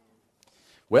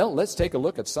 Well, let's take a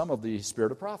look at some of the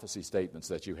Spirit of Prophecy statements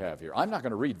that you have here. I'm not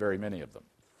going to read very many of them.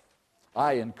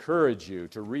 I encourage you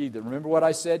to read them. Remember what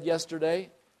I said yesterday?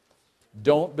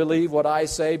 Don't believe what I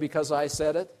say because I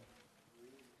said it.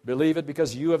 Believe it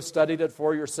because you have studied it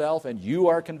for yourself and you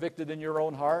are convicted in your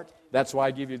own heart. That's why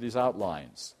I give you these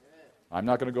outlines. I'm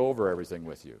not going to go over everything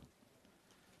with you.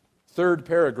 Third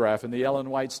paragraph in the Ellen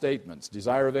White Statements,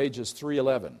 Desire of Ages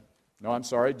 3:11. No, I'm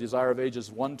sorry, Desire of Ages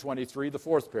 123, the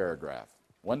fourth paragraph,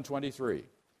 123.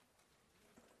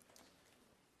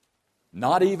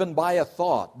 Not even by a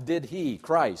thought did He,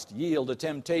 Christ, yield to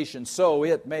temptation, so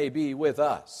it may be with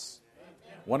us.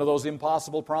 One of those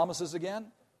impossible promises again?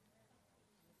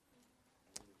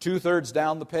 Two-thirds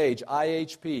down the page,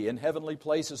 IHP, in Heavenly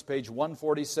Places, page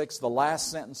 146, the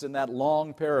last sentence in that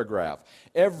long paragraph.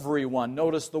 Everyone,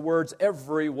 notice the words,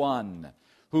 everyone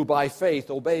who by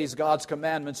faith obeys God's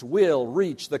commandments will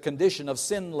reach the condition of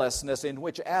sinlessness in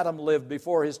which Adam lived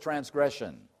before his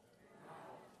transgression.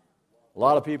 A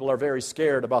lot of people are very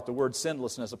scared about the word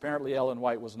sinlessness. Apparently Ellen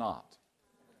White was not.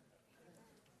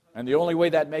 And the only way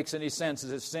that makes any sense is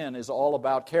that sin is all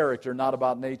about character, not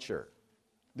about nature.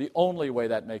 The only way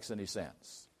that makes any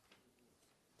sense.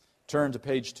 Turn to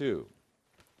page 2.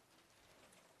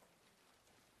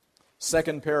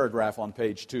 Second paragraph on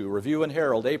page 2. Review and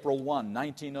Herald, April 1,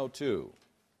 1902.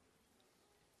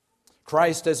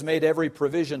 Christ has made every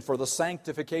provision for the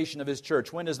sanctification of His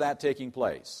church. When is that taking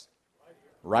place?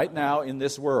 Right now in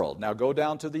this world. Now go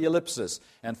down to the ellipsis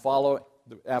and follow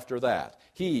after that.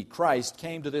 He, Christ,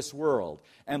 came to this world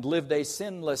and lived a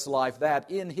sinless life that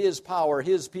in His power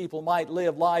His people might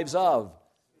live lives of.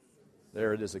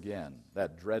 There it is again,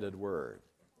 that dreaded word.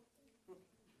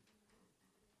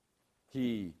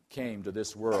 He came to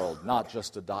this world not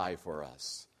just to die for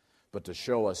us, but to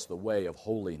show us the way of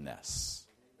holiness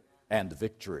and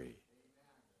victory.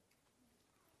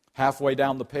 Halfway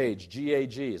down the page,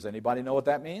 GAG. Does anybody know what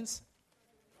that means?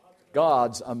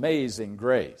 God's amazing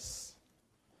grace.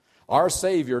 Our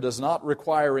Savior does not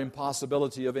require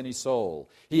impossibility of any soul.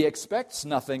 He expects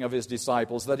nothing of His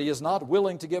disciples that He is not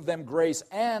willing to give them grace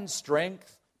and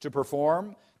strength to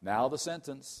perform. Now the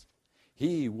sentence.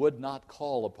 He would not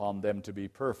call upon them to be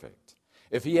perfect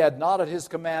if He had not at His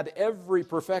command every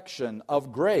perfection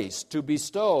of grace to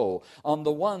bestow on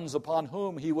the ones upon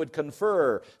whom He would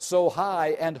confer so high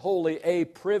and holy a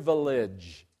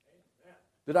privilege.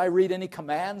 Did I read any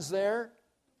commands there?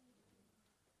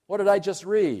 What did I just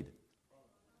read?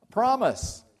 A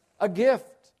promise, a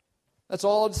gift. That's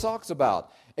all it talks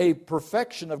about. A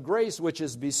perfection of grace which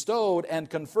is bestowed and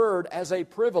conferred as a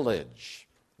privilege.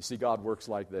 You see, God works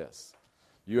like this.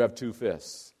 You have two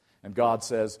fists. And God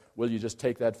says, will you just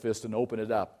take that fist and open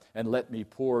it up and let me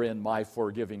pour in my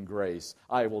forgiving grace?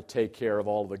 I will take care of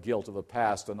all the guilt of the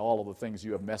past and all of the things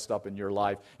you have messed up in your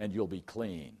life, and you'll be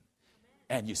clean.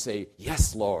 And you say,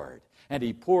 yes, Lord. And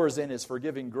He pours in His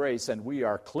forgiving grace, and we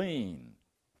are clean.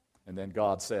 And then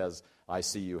God says, I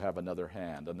see you have another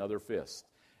hand, another fist.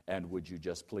 And would you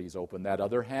just please open that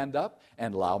other hand up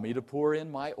and allow me to pour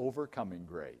in my overcoming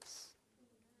grace?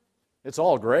 It's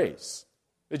all grace.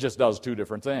 It just does two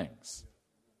different things.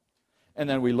 And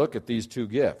then we look at these two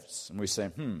gifts and we say,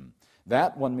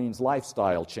 that one means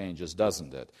lifestyle changes,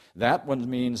 doesn't it? That one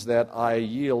means that I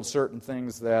yield certain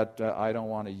things that I don't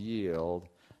want to yield.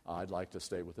 I'd like to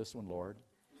stay with this one, Lord.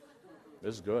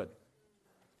 This is good.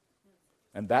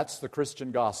 And that's the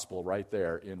Christian gospel right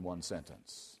there in one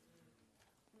sentence.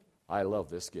 I love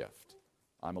this gift.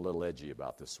 I'm a little edgy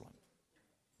about this one.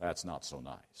 That's not so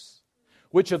nice.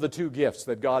 Which of the two gifts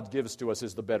that God gives to us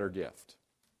is the better gift?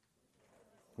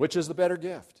 Which is the better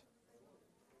gift?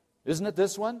 Isn't it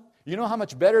this one? You know how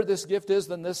much better this gift is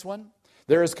than this one?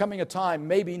 There is coming a time,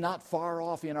 maybe not far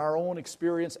off in our own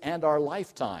experience and our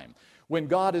lifetime, when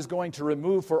God is going to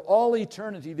remove for all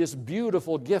eternity this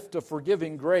beautiful gift of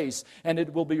forgiving grace, and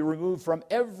it will be removed from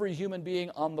every human being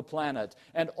on the planet.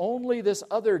 And only this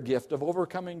other gift of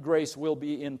overcoming grace will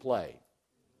be in play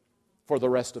for the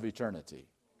rest of eternity.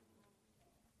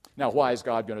 Now, why is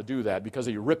God going to do that? Because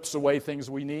He rips away things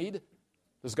we need?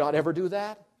 Does God ever do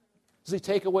that? Does He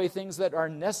take away things that are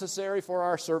necessary for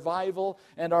our survival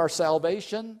and our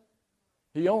salvation?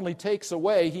 He only takes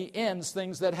away, He ends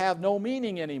things that have no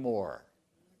meaning anymore,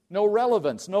 no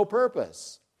relevance, no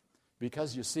purpose.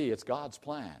 Because you see, it's God's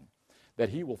plan that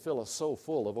He will fill us so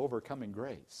full of overcoming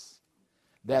grace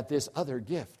that this other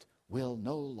gift will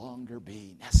no longer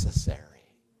be necessary.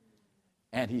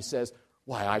 And He says,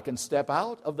 why, I can step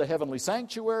out of the heavenly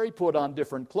sanctuary, put on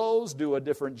different clothes, do a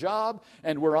different job,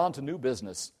 and we're on to new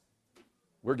business.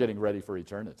 We're getting ready for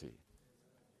eternity.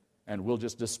 And we'll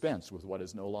just dispense with what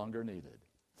is no longer needed.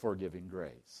 Forgiving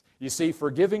grace. You see,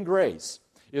 forgiving grace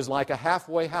is like a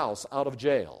halfway house out of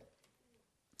jail.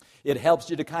 It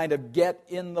helps you to kind of get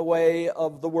in the way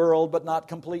of the world, but not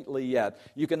completely yet.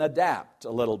 You can adapt a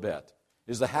little bit.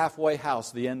 Is the halfway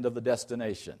house the end of the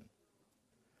destination?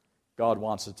 God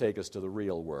wants to take us to the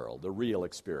real world, the real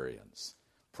experience.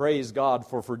 Praise God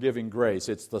for forgiving grace.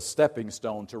 It's the stepping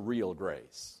stone to real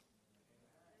grace,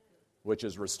 which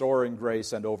is restoring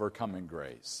grace and overcoming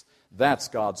grace. That's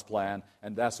God's plan,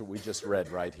 and that's what we just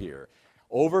read right here.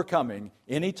 Overcoming,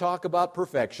 any talk about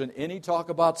perfection, any talk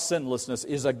about sinlessness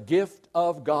is a gift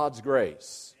of God's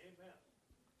grace.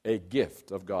 Amen. A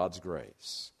gift of God's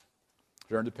grace.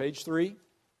 Turn to page 3.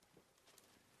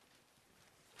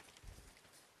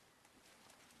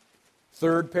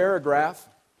 Third paragraph.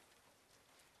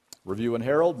 Review and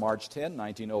Herald, March 10,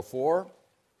 1904.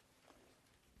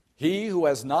 He who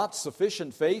has not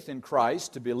sufficient faith in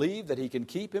Christ to believe that He can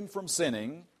keep him from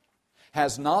sinning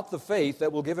has not the faith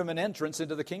that will give him an entrance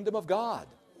into the kingdom of God.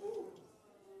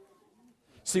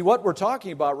 See, what we're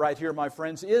talking about right here, my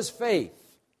friends, is faith.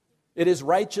 It is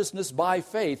righteousness by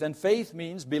faith, and faith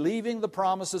means believing the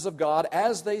promises of God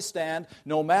as they stand,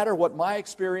 no matter what my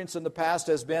experience in the past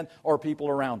has been or people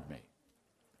around me.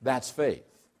 That's faith.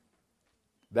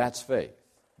 That's faith.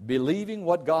 Believing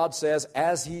what God says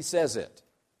as He says it,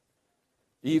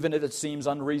 even if it seems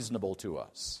unreasonable to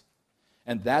us.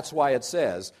 And that's why it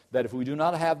says that if we do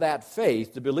not have that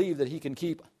faith to believe that He can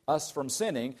keep us from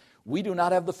sinning, we do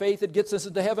not have the faith that gets us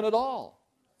into heaven at all.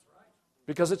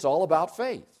 Because it's all about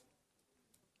faith.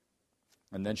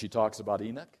 And then she talks about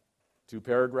Enoch, 2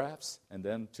 paragraphs, and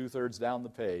then 2/3 down the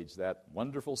page, that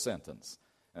wonderful sentence,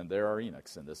 and there are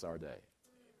Enochs in this our day.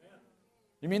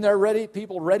 You mean there are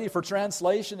people ready for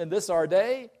translation in this our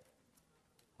day?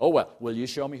 Oh, well, will you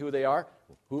show me who they are?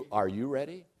 Who are you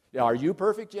ready? Are you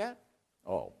perfect yet?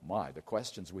 Oh, my, the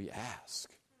questions we ask.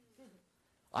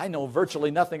 I know virtually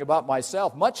nothing about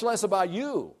myself, much less about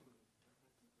you.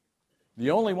 The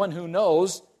only one who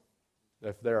knows,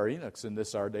 if there are Enochs in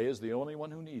this our day, is the only one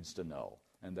who needs to know,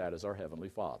 and that is our Heavenly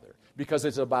Father. Because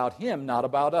it's about Him, not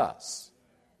about us.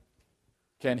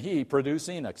 Can He produce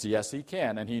Enochs? Yes, He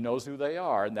can, and He knows who they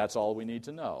are, and that's all we need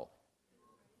to know.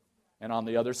 And on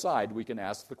the other side, we can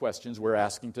ask the questions we're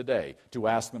asking today. To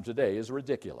ask them today is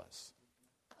ridiculous.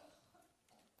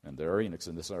 And there are Enochs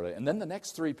in this area. And then the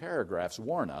next 3 paragraphs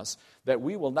warn us that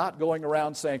we will not going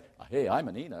around saying, hey, I'm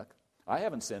an Enoch. I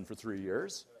haven't sinned for 3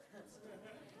 years.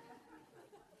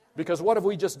 Because what have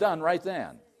we just done right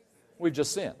then? We've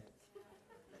just sinned.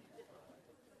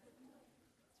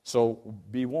 So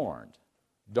be warned.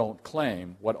 Don't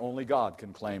claim what only God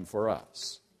can claim for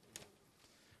us.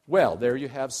 Well, there you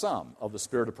have some of the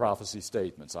Spirit of Prophecy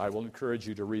statements. I will encourage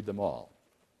you to read them all.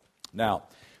 Now,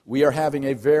 we are having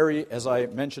a very, as I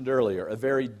mentioned earlier, a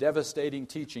very devastating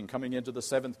teaching coming into the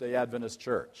Seventh-day Adventist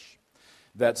Church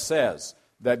that says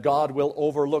that God will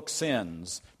overlook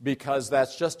sins because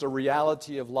that's just a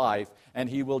reality of life, and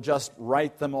He will just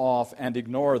write them off and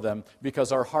ignore them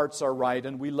because our hearts are right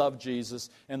and we love Jesus,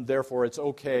 and therefore it's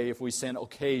okay if we sin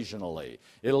occasionally.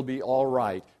 It'll be all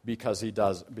right because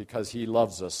He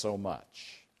loves us so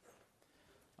much.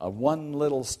 One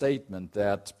little statement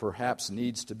that perhaps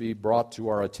needs to be brought to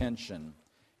our attention.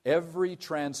 Every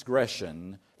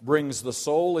transgression brings the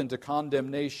soul into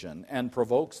condemnation and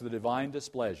provokes the divine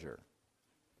displeasure.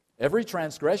 Every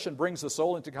transgression brings the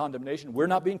soul into condemnation. We're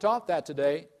not being taught that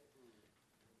today.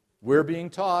 We're being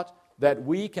taught that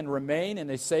we can remain in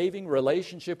a saving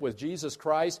relationship with Jesus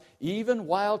Christ even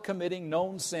while committing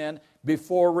known sin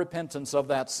before repentance of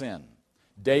that sin.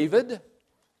 David,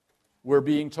 we're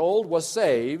being told, was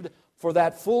saved for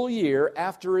that full year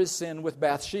after his sin with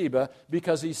Bathsheba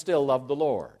because he still loved the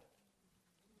Lord?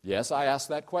 Yes, I ask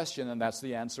that question, and that's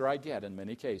the answer I get in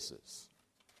many cases.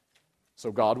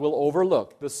 So God will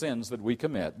overlook the sins that we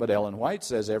commit, but Ellen White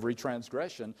says every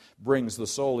transgression brings the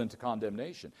soul into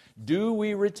condemnation. Do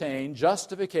we retain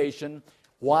justification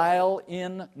while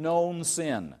in known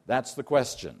sin? That's the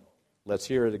question. Let's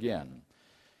hear it again.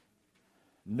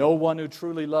 No one who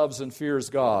truly loves and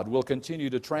fears God will continue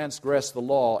to transgress the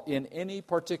law in any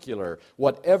particular.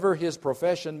 Whatever his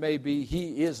profession may be,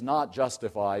 he is not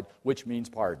justified, which means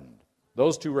pardoned.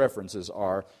 Those two references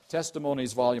are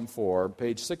Testimonies, Volume 4,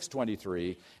 page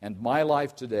 623, and My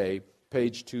Life Today,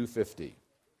 page 250.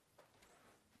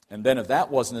 And then if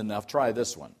that wasn't enough, try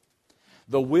this one.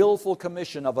 The willful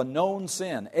commission of a known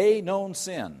sin,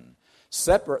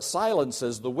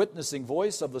 silences the witnessing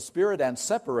voice of the Spirit and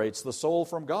separates the soul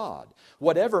from God.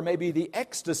 Whatever may be the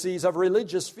ecstasies of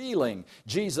religious feeling,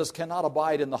 Jesus cannot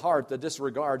abide in the heart that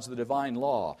disregards the divine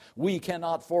law. We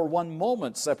cannot for one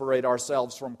moment separate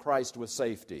ourselves from Christ with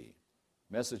safety.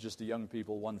 Messages to Young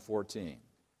People 1:14.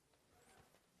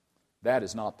 That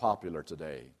is not popular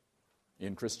today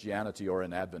in Christianity or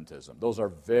in Adventism. Those are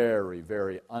very,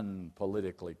 very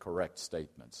unpolitically correct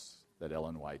statements that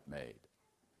Ellen White made.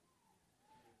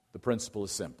 The principle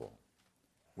is simple.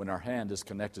 When our hand is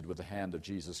connected with the hand of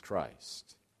Jesus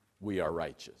Christ, we are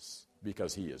righteous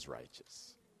because He is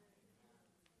righteous.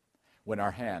 When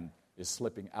our hand is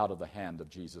slipping out of the hand of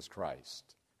Jesus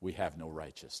Christ, we have no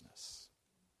righteousness.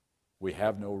 We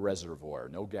have no reservoir,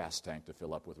 no gas tank to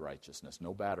fill up with righteousness,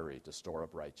 no battery to store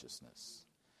up righteousness.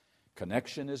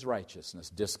 Connection is righteousness,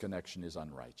 disconnection is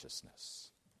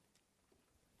unrighteousness.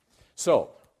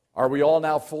 So, are we all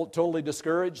now totally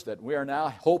discouraged that we are now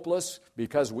hopeless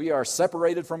because we are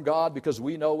separated from God because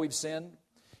we know we've sinned?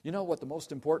 You know what the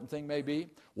most important thing may be?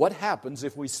 What happens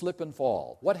if we slip and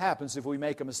fall? What happens if we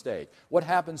make a mistake? What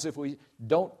happens if we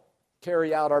don't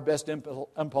carry out our best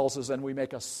impulses and we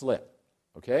make a slip?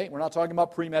 Okay? We're not talking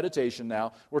about premeditation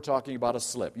now. We're talking about a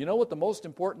slip. You know what the most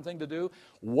important thing to do?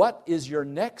 What is your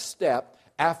next step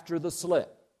after the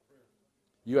slip?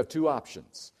 You have two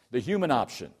options. The human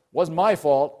option. Wasn't my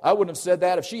fault. I wouldn't have said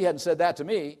that if she hadn't said that to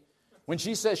me. When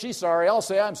she says she's sorry, I'll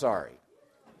say I'm sorry.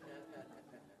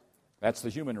 That's the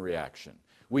human reaction.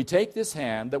 We take this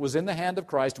hand that was in the hand of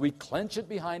Christ, we clench it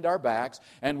behind our backs,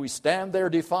 and we stand there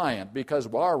defiant because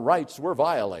our rights were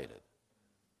violated.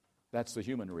 That's the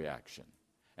human reaction.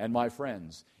 And my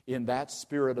friends, in that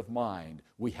spirit of mind,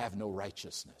 we have no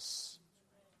righteousness.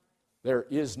 There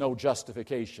is no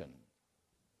justification.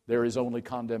 There is only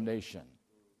condemnation,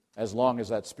 as long as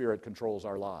that spirit controls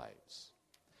our lives.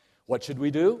 What should we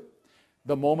do?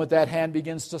 The moment that hand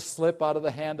begins to slip out of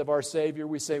the hand of our Savior,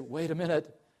 we say, wait a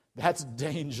minute, that's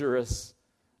dangerous.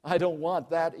 I don't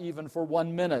want that even for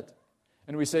 1 minute.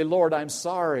 And we say, Lord, I'm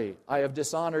sorry. I have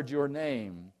dishonored your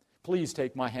name. Please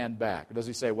take my hand back. Or does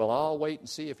he say, well, I'll wait and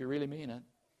see if you really mean it?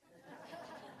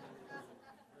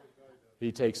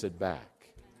 He takes it back.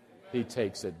 He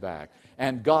takes it back.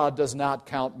 And God does not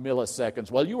count milliseconds.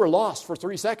 Well, you were lost for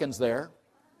 3 seconds there.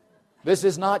 This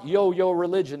is not yo-yo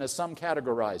religion as some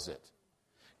categorize it.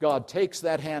 God takes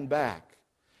that hand back,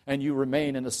 and you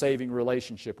remain in a saving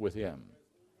relationship with Him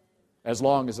as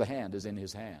long as the hand is in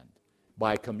His hand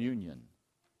by communion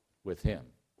with Him.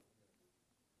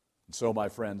 And so, my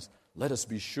friends, let us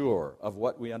be sure of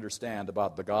what we understand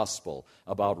about the gospel,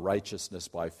 about righteousness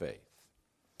by faith.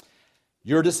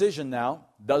 Your decision now,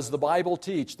 does the Bible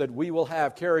teach that we will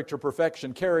have character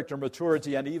perfection, character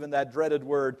maturity, and even that dreaded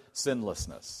word,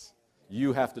 sinlessness?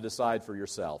 You have to decide for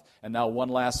yourself. And now one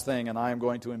last thing, and I am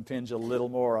going to impinge a little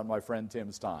more on my friend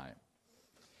Tim's time.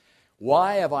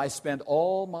 Why have I spent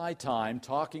all my time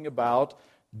talking about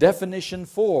definition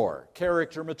 4,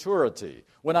 character maturity,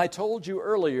 when I told you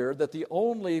earlier that the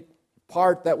only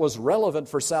part that was relevant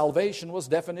for salvation was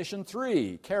definition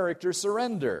 3, character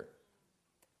surrender?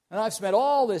 And I've spent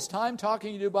all this time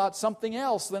talking to you about something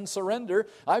else than surrender.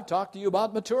 I've talked to you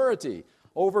about maturity,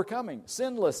 overcoming,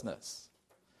 sinlessness.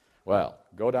 Well,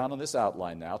 go down on this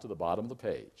outline now to the bottom of the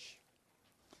page.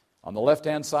 On the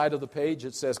left-hand side of the page,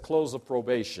 it says close of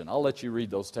probation. I'll let you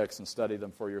read those texts and study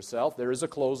them for yourself. There is a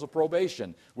close of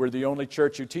probation. We're the only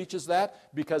church who teaches that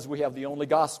because we have the only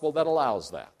gospel that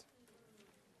allows that.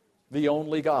 The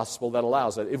only gospel that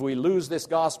allows it. If we lose this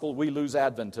gospel, we lose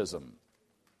Adventism.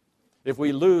 If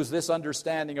we lose this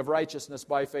understanding of righteousness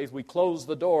by faith, we close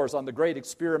the doors on the great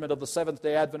experiment of the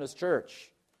Seventh-day Adventist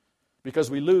Church.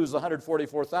 Because we lose the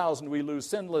 144,000, we lose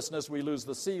sinlessness, we lose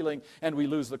the sealing, and we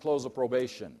lose the close of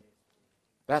probation.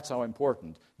 That's how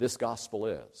important this gospel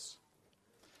is.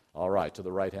 All right, to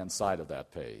the right-hand side of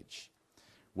that page.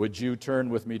 Would you turn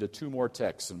with me to two more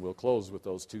texts, and we'll close with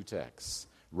those two texts.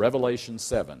 Revelation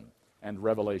 7 and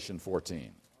Revelation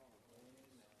 14.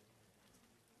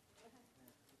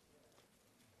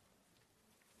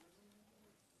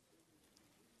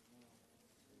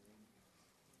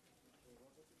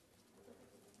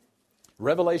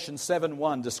 Revelation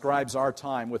 7:1 describes our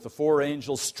time with the four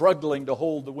angels struggling to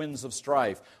hold the winds of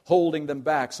strife, holding them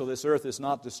back so this earth is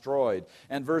not destroyed.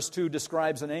 And verse 2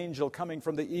 describes an angel coming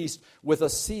from the east with a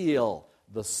seal,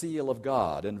 the seal of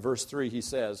God. In verse 3 he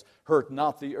says, "Hurt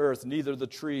not the earth, neither the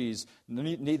trees,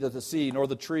 neither the sea, nor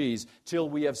the trees, till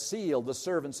we have sealed the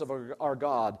servants of our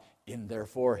God in their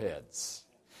foreheads.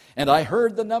 And I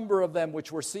heard the number of them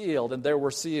which were sealed, and there were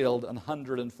sealed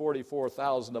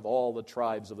 144,000 of all the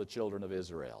tribes of the children of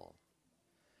Israel."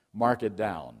 Mark it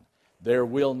down. There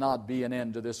will not be an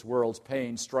end to this world's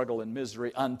pain, struggle, and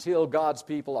misery until God's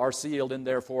people are sealed in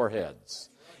their foreheads.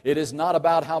 It is not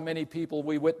about how many people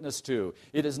we witness to.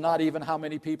 It is not even how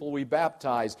many people we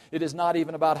baptize. It is not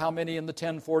even about how many in the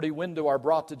 1040 window are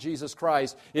brought to Jesus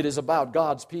Christ. It is about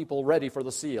God's people ready for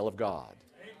the seal of God.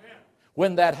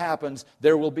 When that happens,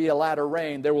 there will be a latter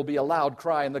rain, there will be a loud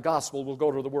cry, and the gospel will go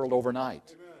to the world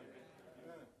overnight. Amen.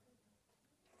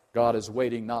 God is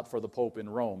waiting not for the Pope in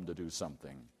Rome to do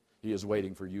something. He is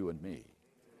waiting for you and me.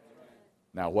 Amen.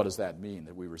 Now, what does that mean,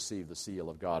 that we receive the seal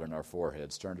of God in our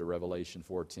foreheads? Turn to Revelation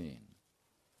 14.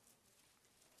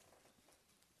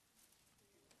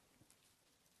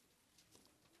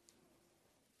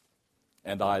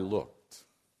 "And I looked,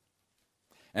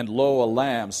 and lo, a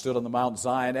Lamb stood on the Mount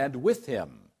Zion, and with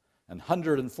him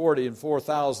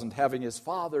 144,000 having his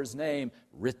Father's name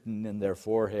written in their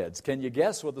foreheads." Can you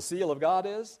guess what the seal of God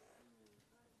is?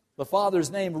 The Father's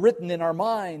name written in our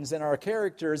minds, in our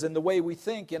characters, in the way we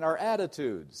think, in our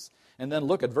attitudes. And then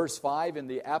look at verse 5 in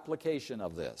the application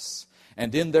of this.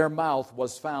 "And in their mouth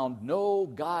was found no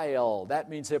guile." That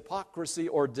means hypocrisy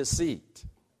or deceit.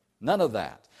 None of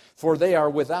that. "For they are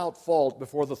without fault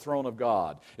before the throne of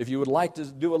God." If you would like to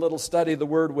do a little study, the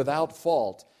word "without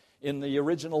fault" in the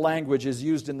original language is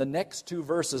used in the next two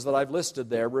verses that I've listed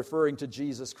there, referring to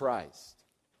Jesus Christ.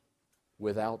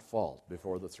 Without fault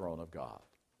before the throne of God.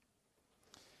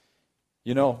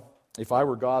 You know, if I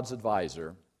were God's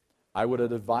advisor, I would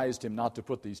have advised him not to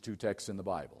put these two texts in the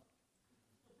Bible.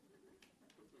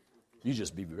 You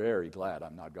just be very glad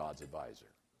I'm not God's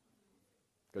advisor,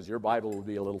 because your Bible will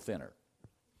be a little thinner.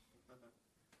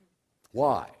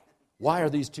 Why? Why are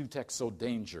these two texts so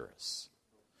dangerous?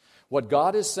 What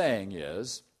God is saying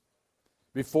is,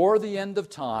 before the end of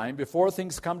time, before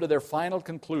things come to their final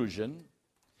conclusion,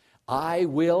 I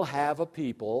will have a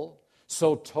people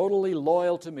so totally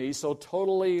loyal to me, so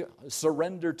totally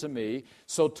surrendered to me,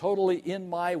 so totally in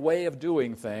my way of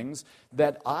doing things,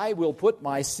 that I will put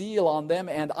my seal on them,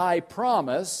 and I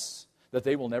promise that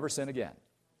they will never sin again.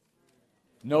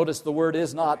 Notice the word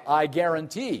is not "I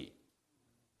guarantee,"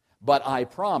 but "I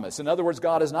promise." In other words,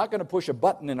 God is not going to push a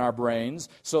button in our brains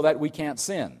so that we can't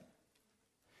sin.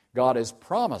 God is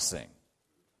promising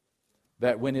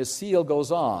that when His seal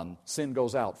goes on, sin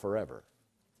goes out forever.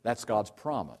 That's God's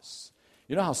promise.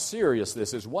 You know how serious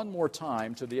this is? One more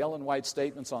time to the Ellen White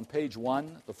statements on page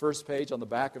 1, the first page on the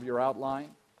back of your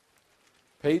outline.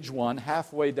 Page 1,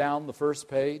 halfway down the first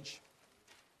page.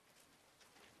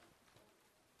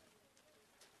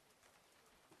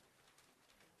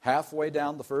 Halfway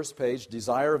down the first page,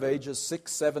 Desire of Ages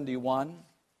 671.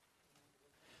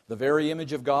 The very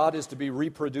image of God is to be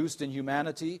reproduced in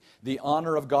humanity. The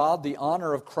honor of God, the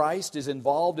honor of Christ is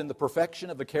involved in the perfection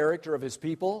of the character of His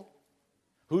people.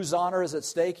 Whose honor is at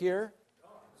stake here?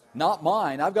 Not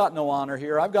mine. I've got no honor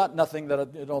here. I've got nothing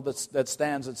that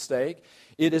stands at stake.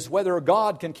 It is whether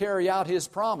God can carry out His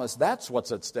promise. That's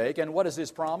what's at stake. And what is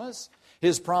His promise?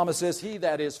 His promise is, he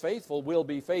that is faithful will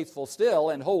be faithful still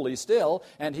and holy still,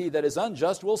 and he that is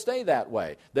unjust will stay that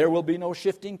way. There will be no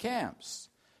shifting camps.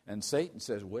 And Satan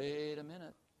says, wait a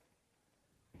minute.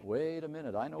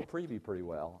 I know Priebe pretty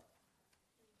well.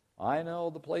 I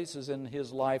know the places in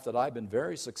his life that I've been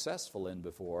very successful in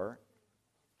before.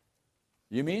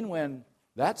 You mean when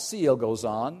that seal goes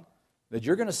on, that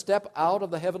you're going to step out of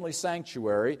the heavenly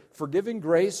sanctuary, forgiving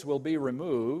grace will be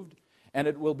removed, and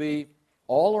it will be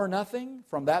all or nothing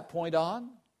from that point on?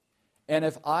 And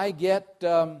if I get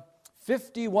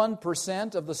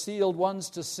 51% of the sealed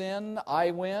ones to sin,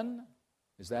 I win?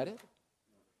 Is that it?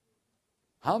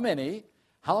 How many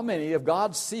of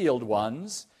God's sealed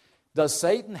ones does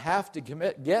Satan have to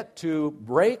get to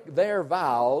break their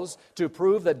vows to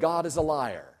prove that God is a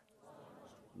liar?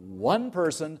 One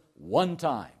person, one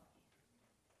time.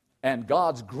 And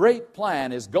God's great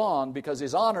plan is gone because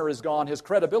His honor is gone, His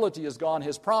credibility is gone,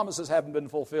 His promises haven't been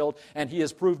fulfilled, and He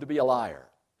has proved to be a liar.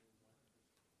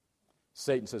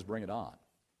 Satan says, bring it on.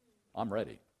 I'm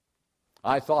ready.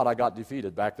 I thought I got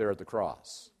defeated back there at the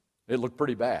cross. It looked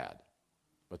pretty bad.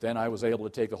 But then I was able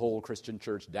to take the whole Christian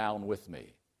church down with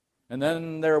me. And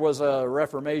then there was a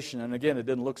Reformation, and again, it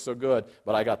didn't look so good,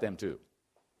 but I got them too.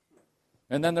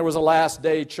 And then there was a last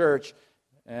day church,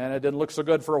 and it didn't look so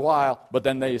good for a while, but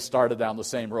then they started down the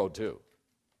same road too.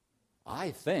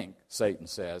 I think, Satan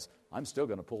says, I'm still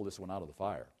going to pull this one out of the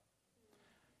fire.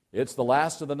 It's the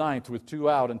last of the ninth with 2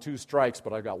 out and 2 strikes,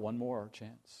 but I've got one more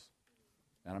chance.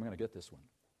 And I'm going to get this one.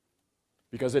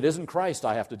 Because it isn't Christ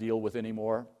I have to deal with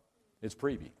anymore. It's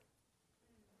Priebe.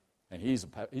 And he's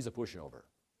a pushover.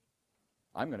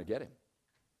 I'm going to get him.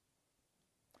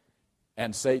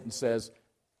 And Satan says,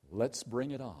 let's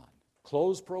bring it on.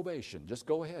 Close probation. Just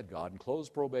go ahead, God, and close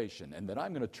probation. And then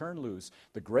I'm going to turn loose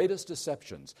the greatest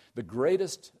deceptions, the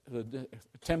greatest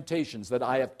temptations that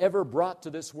I have ever brought to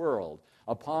this world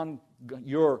upon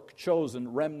your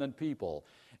chosen remnant people.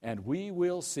 And we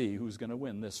will see who's going to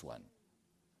win this one.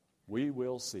 We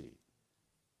will see.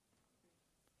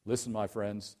 Listen, my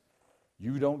friends,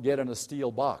 you don't get in a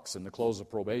steel box in the close of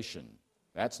probation.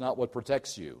 That's not what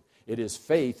protects you. It is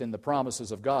faith in the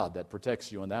promises of God that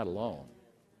protects you, and that alone.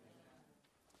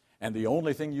 And the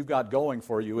only thing you've got going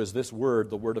for you is this word,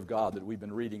 the Word of God that we've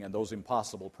been reading, and those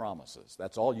impossible promises.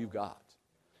 That's all you've got.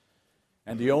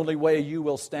 And the only way you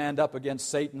will stand up against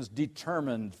Satan's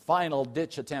determined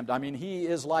final-ditch attempt, I mean, he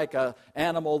is like an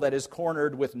animal that is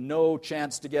cornered with no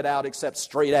chance to get out except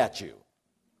straight at you.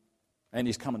 And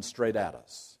he's coming straight at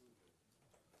us.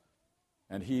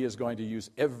 And he is going to use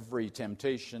every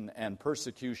temptation and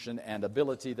persecution and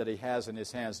ability that he has in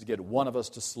his hands to get one of us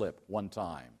to slip one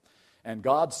time. And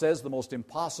God says the most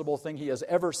impossible thing He has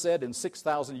ever said in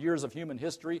 6,000 years of human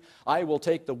history, I will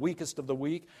take the weakest of the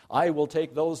weak, I will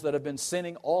take those that have been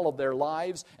sinning all of their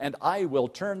lives, and I will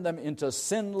turn them into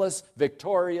sinless,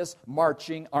 victorious,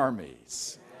 marching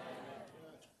armies.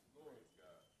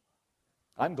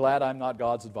 I'm glad I'm not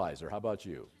God's advisor. How about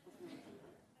you?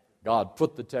 God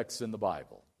put the texts in the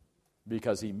Bible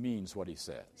because He means what He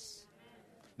says.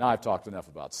 Now I've talked enough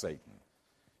about Satan.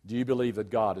 Do you believe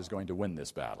that God is going to win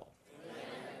this battle?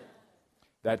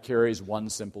 That carries one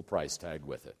simple price tag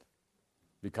with it.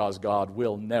 Because God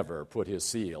will never put His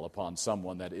seal upon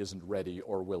someone that isn't ready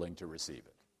or willing to receive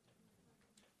it.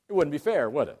 It wouldn't be fair,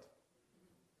 would it?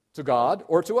 To God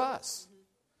or to us.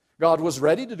 God was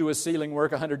ready to do His sealing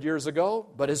work 100 years ago,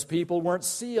 but His people weren't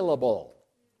sealable.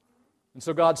 And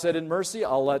so God said in mercy,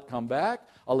 I'll let come back.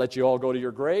 I'll let you all go to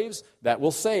your graves. That will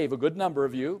save a good number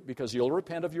of you because you'll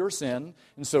repent of your sin.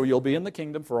 And so you'll be in the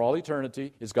kingdom for all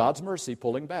eternity. Is God's mercy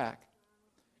pulling back?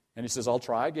 And He says, I'll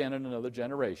try again in another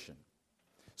generation.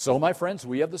 So, my friends,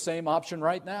 we have the same option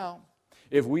right now.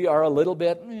 If we are a little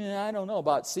bit, I don't know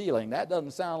about sealing. That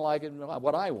doesn't sound like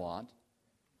what I want.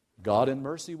 God in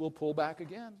mercy will pull back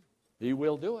again. He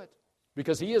will do it.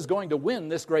 Because He is going to win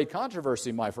this great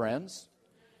controversy, my friends.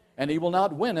 And He will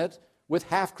not win it with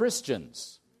half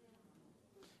Christians.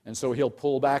 And so He'll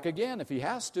pull back again if He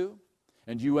has to.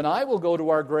 And you and I will go to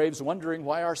our graves wondering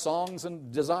why our songs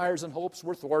and desires and hopes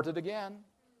were thwarted again.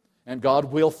 And God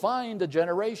will find a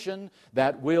generation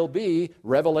that will be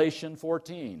Revelation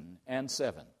 14 and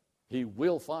 7. He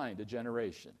will find a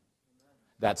generation.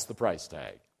 That's the price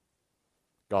tag.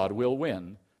 God will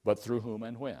win, but through whom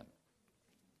and when?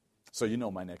 So you know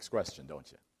my next question, don't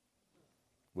you?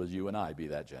 Will you and I be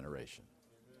that generation?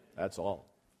 That's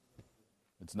all.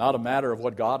 It's not a matter of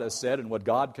what God has said and what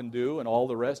God can do and all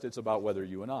the rest. It's about whether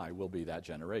you and I will be that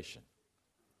generation.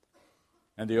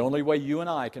 And the only way you and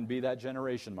I can be that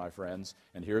generation, my friends,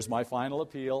 and here's my final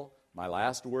appeal, my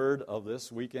last word of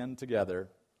this weekend together,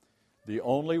 the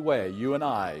only way you and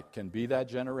I can be that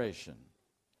generation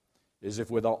is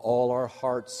if with all our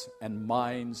hearts and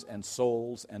minds and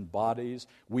souls and bodies,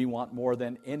 we want more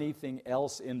than anything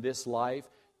else in this life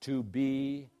to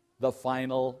be the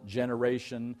final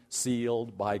generation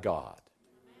sealed by God.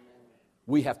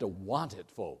 We have to want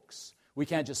it, folks. We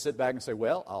can't just sit back and say,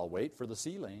 well, I'll wait for the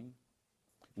sealing.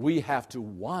 We have to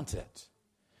want it.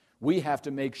 We have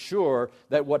to make sure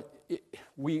that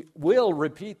we will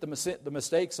repeat the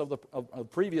mistakes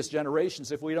of previous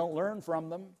generations if we don't learn from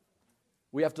them.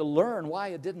 We have to learn why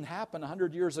it didn't happen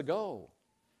 100 years ago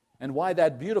and why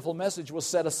that beautiful message was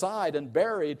set aside and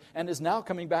buried and is now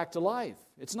coming back to life.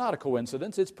 It's not a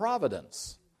coincidence, it's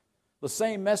providence. The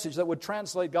same message that would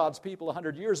translate God's people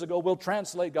 100 years ago will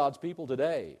translate God's people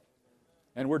today.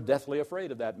 And we're deathly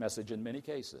afraid of that message in many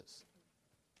cases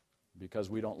because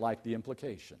we don't like the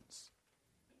implications.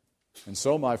 And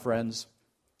so, my friends,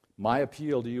 my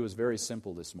appeal to you is very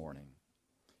simple this morning.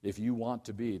 If you want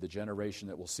to be the generation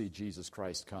that will see Jesus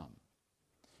Christ come,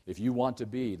 if you want to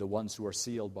be the ones who are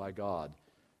sealed by God,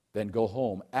 then go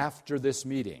home after this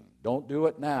meeting. Don't do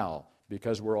it now,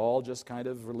 because we're all just kind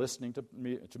of listening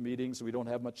to meetings. We don't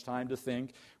have much time to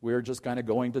think. We're just kind of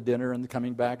going to dinner and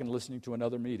coming back and listening to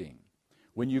another meeting.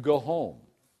 When you go home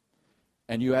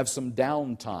and you have some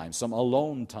downtime, some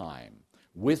alone time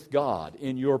with God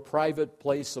in your private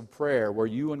place of prayer where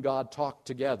you and God talk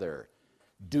together,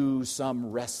 do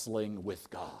some wrestling with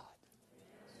God.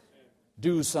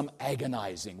 Do some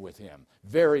agonizing with Him.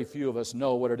 Very few of us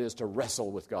know what it is to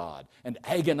wrestle with God and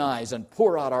agonize and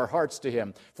pour out our hearts to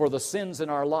Him for the sins in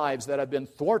our lives that have been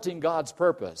thwarting God's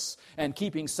purpose and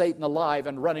keeping Satan alive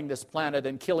and running this planet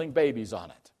and killing babies on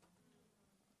it.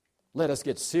 Let us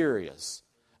get serious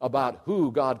about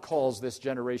who God calls this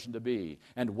generation to be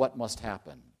and what must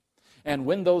happen. And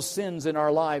when those sins in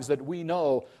our lives that we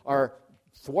know are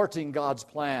thwarting God's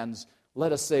plans,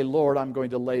 let us say, Lord, I'm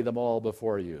going to lay them all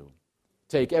before you.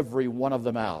 Take every one of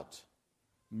them out.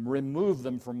 Remove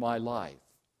them from my life.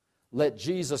 Let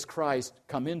Jesus Christ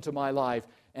come into my life,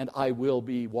 and I will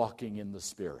be walking in the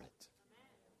Spirit.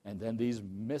 And then these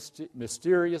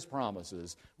mysterious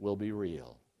promises will be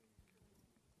real.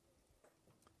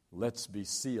 Let's be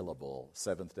sealable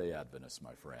Seventh-day Adventists,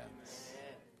 my friends.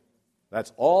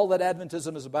 That's all that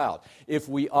Adventism is about. If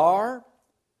we are,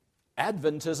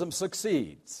 Adventism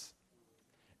succeeds.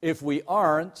 If we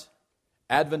aren't,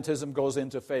 Adventism goes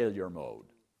into failure mode.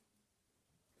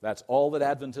 That's all that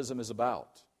Adventism is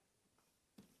about,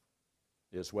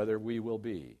 is whether we will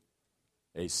be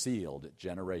a sealed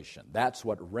generation. That's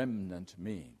what remnant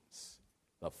means.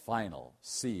 The final,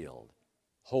 sealed,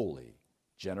 holy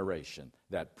generation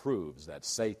that proves that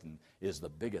Satan is the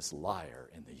biggest liar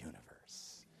in the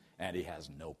universe. And he has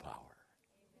no power.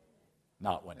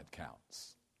 Not when it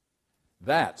counts.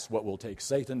 That's what will take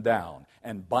Satan down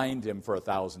and bind him for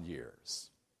 1,000 years.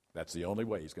 That's the only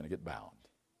way he's going to get bound.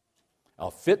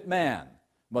 A fit man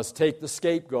must take the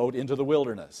scapegoat into the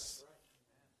wilderness.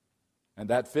 And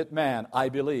that fit man, I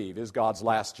believe, is God's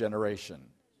last generation,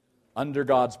 under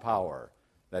God's power,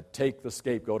 that take the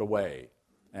scapegoat away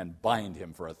and bind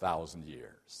him for 1,000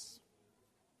 years.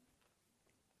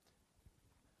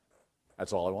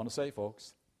 That's all I want to say,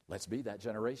 folks. Let's be that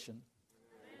generation.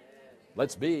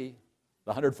 Let's be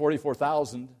the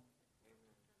 144,000.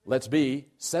 Let's be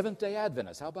Seventh-day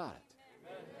Adventists. How about it?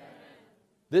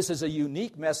 This is a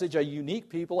unique message, a unique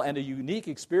people, and a unique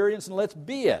experience, and let's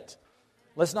be it.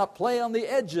 Let's not play on the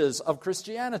edges of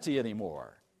Christianity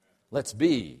anymore. Let's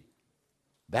be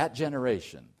that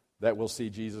generation that will see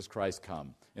Jesus Christ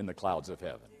come in the clouds of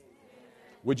heaven.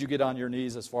 Would you get on your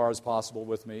knees as far as possible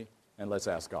with me? And let's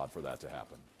ask God for that to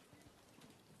happen.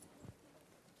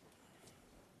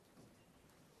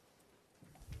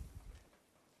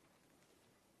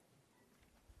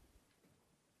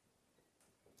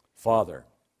 Father,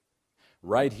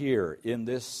 right here in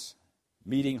this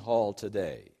meeting hall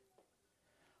today,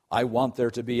 I want there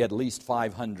to be at least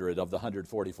 500 of the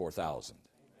 144,000.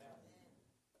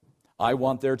 I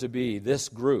want there to be this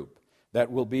group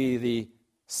that will be the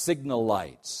signal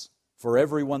lights for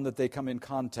everyone that they come in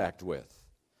contact with,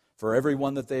 for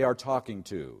everyone that they are talking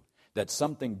to, that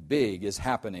something big is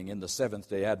happening in the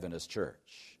Seventh-day Adventist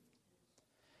Church.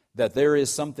 That there is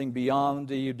something beyond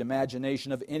the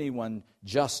imagination of anyone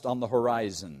just on the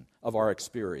horizon of our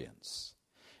experience.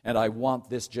 And I want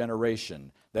this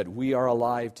generation that we are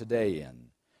alive today in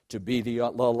to be the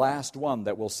last one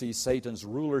that will see Satan's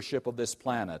rulership of this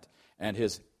planet and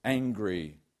his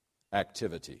angry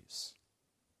activities.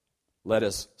 Let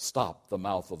us stop the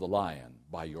mouth of the lion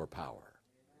by your power.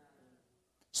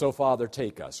 So, Father,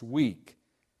 take us, weak,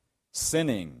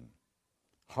 sinning,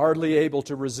 hardly able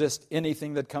to resist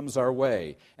anything that comes our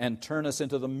way, and turn us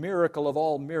into the miracle of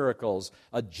all miracles,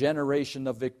 a generation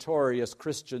of victorious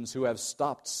Christians who have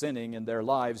stopped sinning in their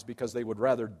lives because they would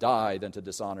rather die than to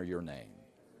dishonor your name.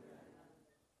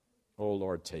 Oh,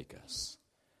 Lord, take us.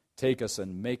 Take us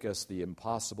and make us the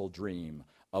impossible dream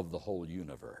of the whole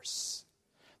universe.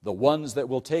 The ones that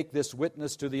will take this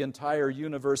witness to the entire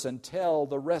universe and tell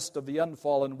the rest of the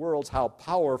unfallen worlds how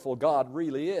powerful God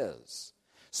really is,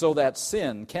 so that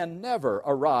sin can never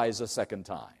arise a second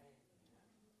time.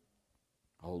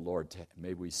 Oh Lord,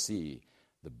 may we see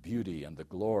the beauty and the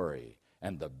glory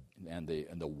and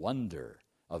the wonder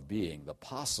of being the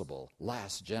possible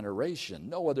last generation.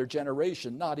 No other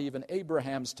generation, not even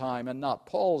Abraham's time and not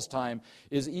Paul's time,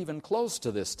 is even close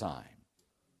to this time.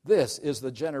 This is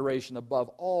the generation above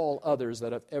all others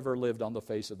that have ever lived on the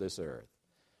face of this earth.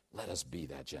 Let us be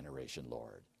that generation,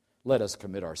 Lord. Let us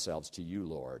commit ourselves to you,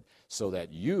 Lord, so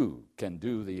that you can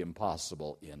do the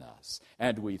impossible in us.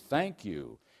 And we thank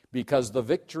you because the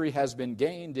victory has been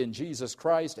gained in Jesus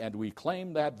Christ, and we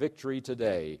claim that victory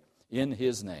today in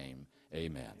his name.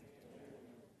 Amen.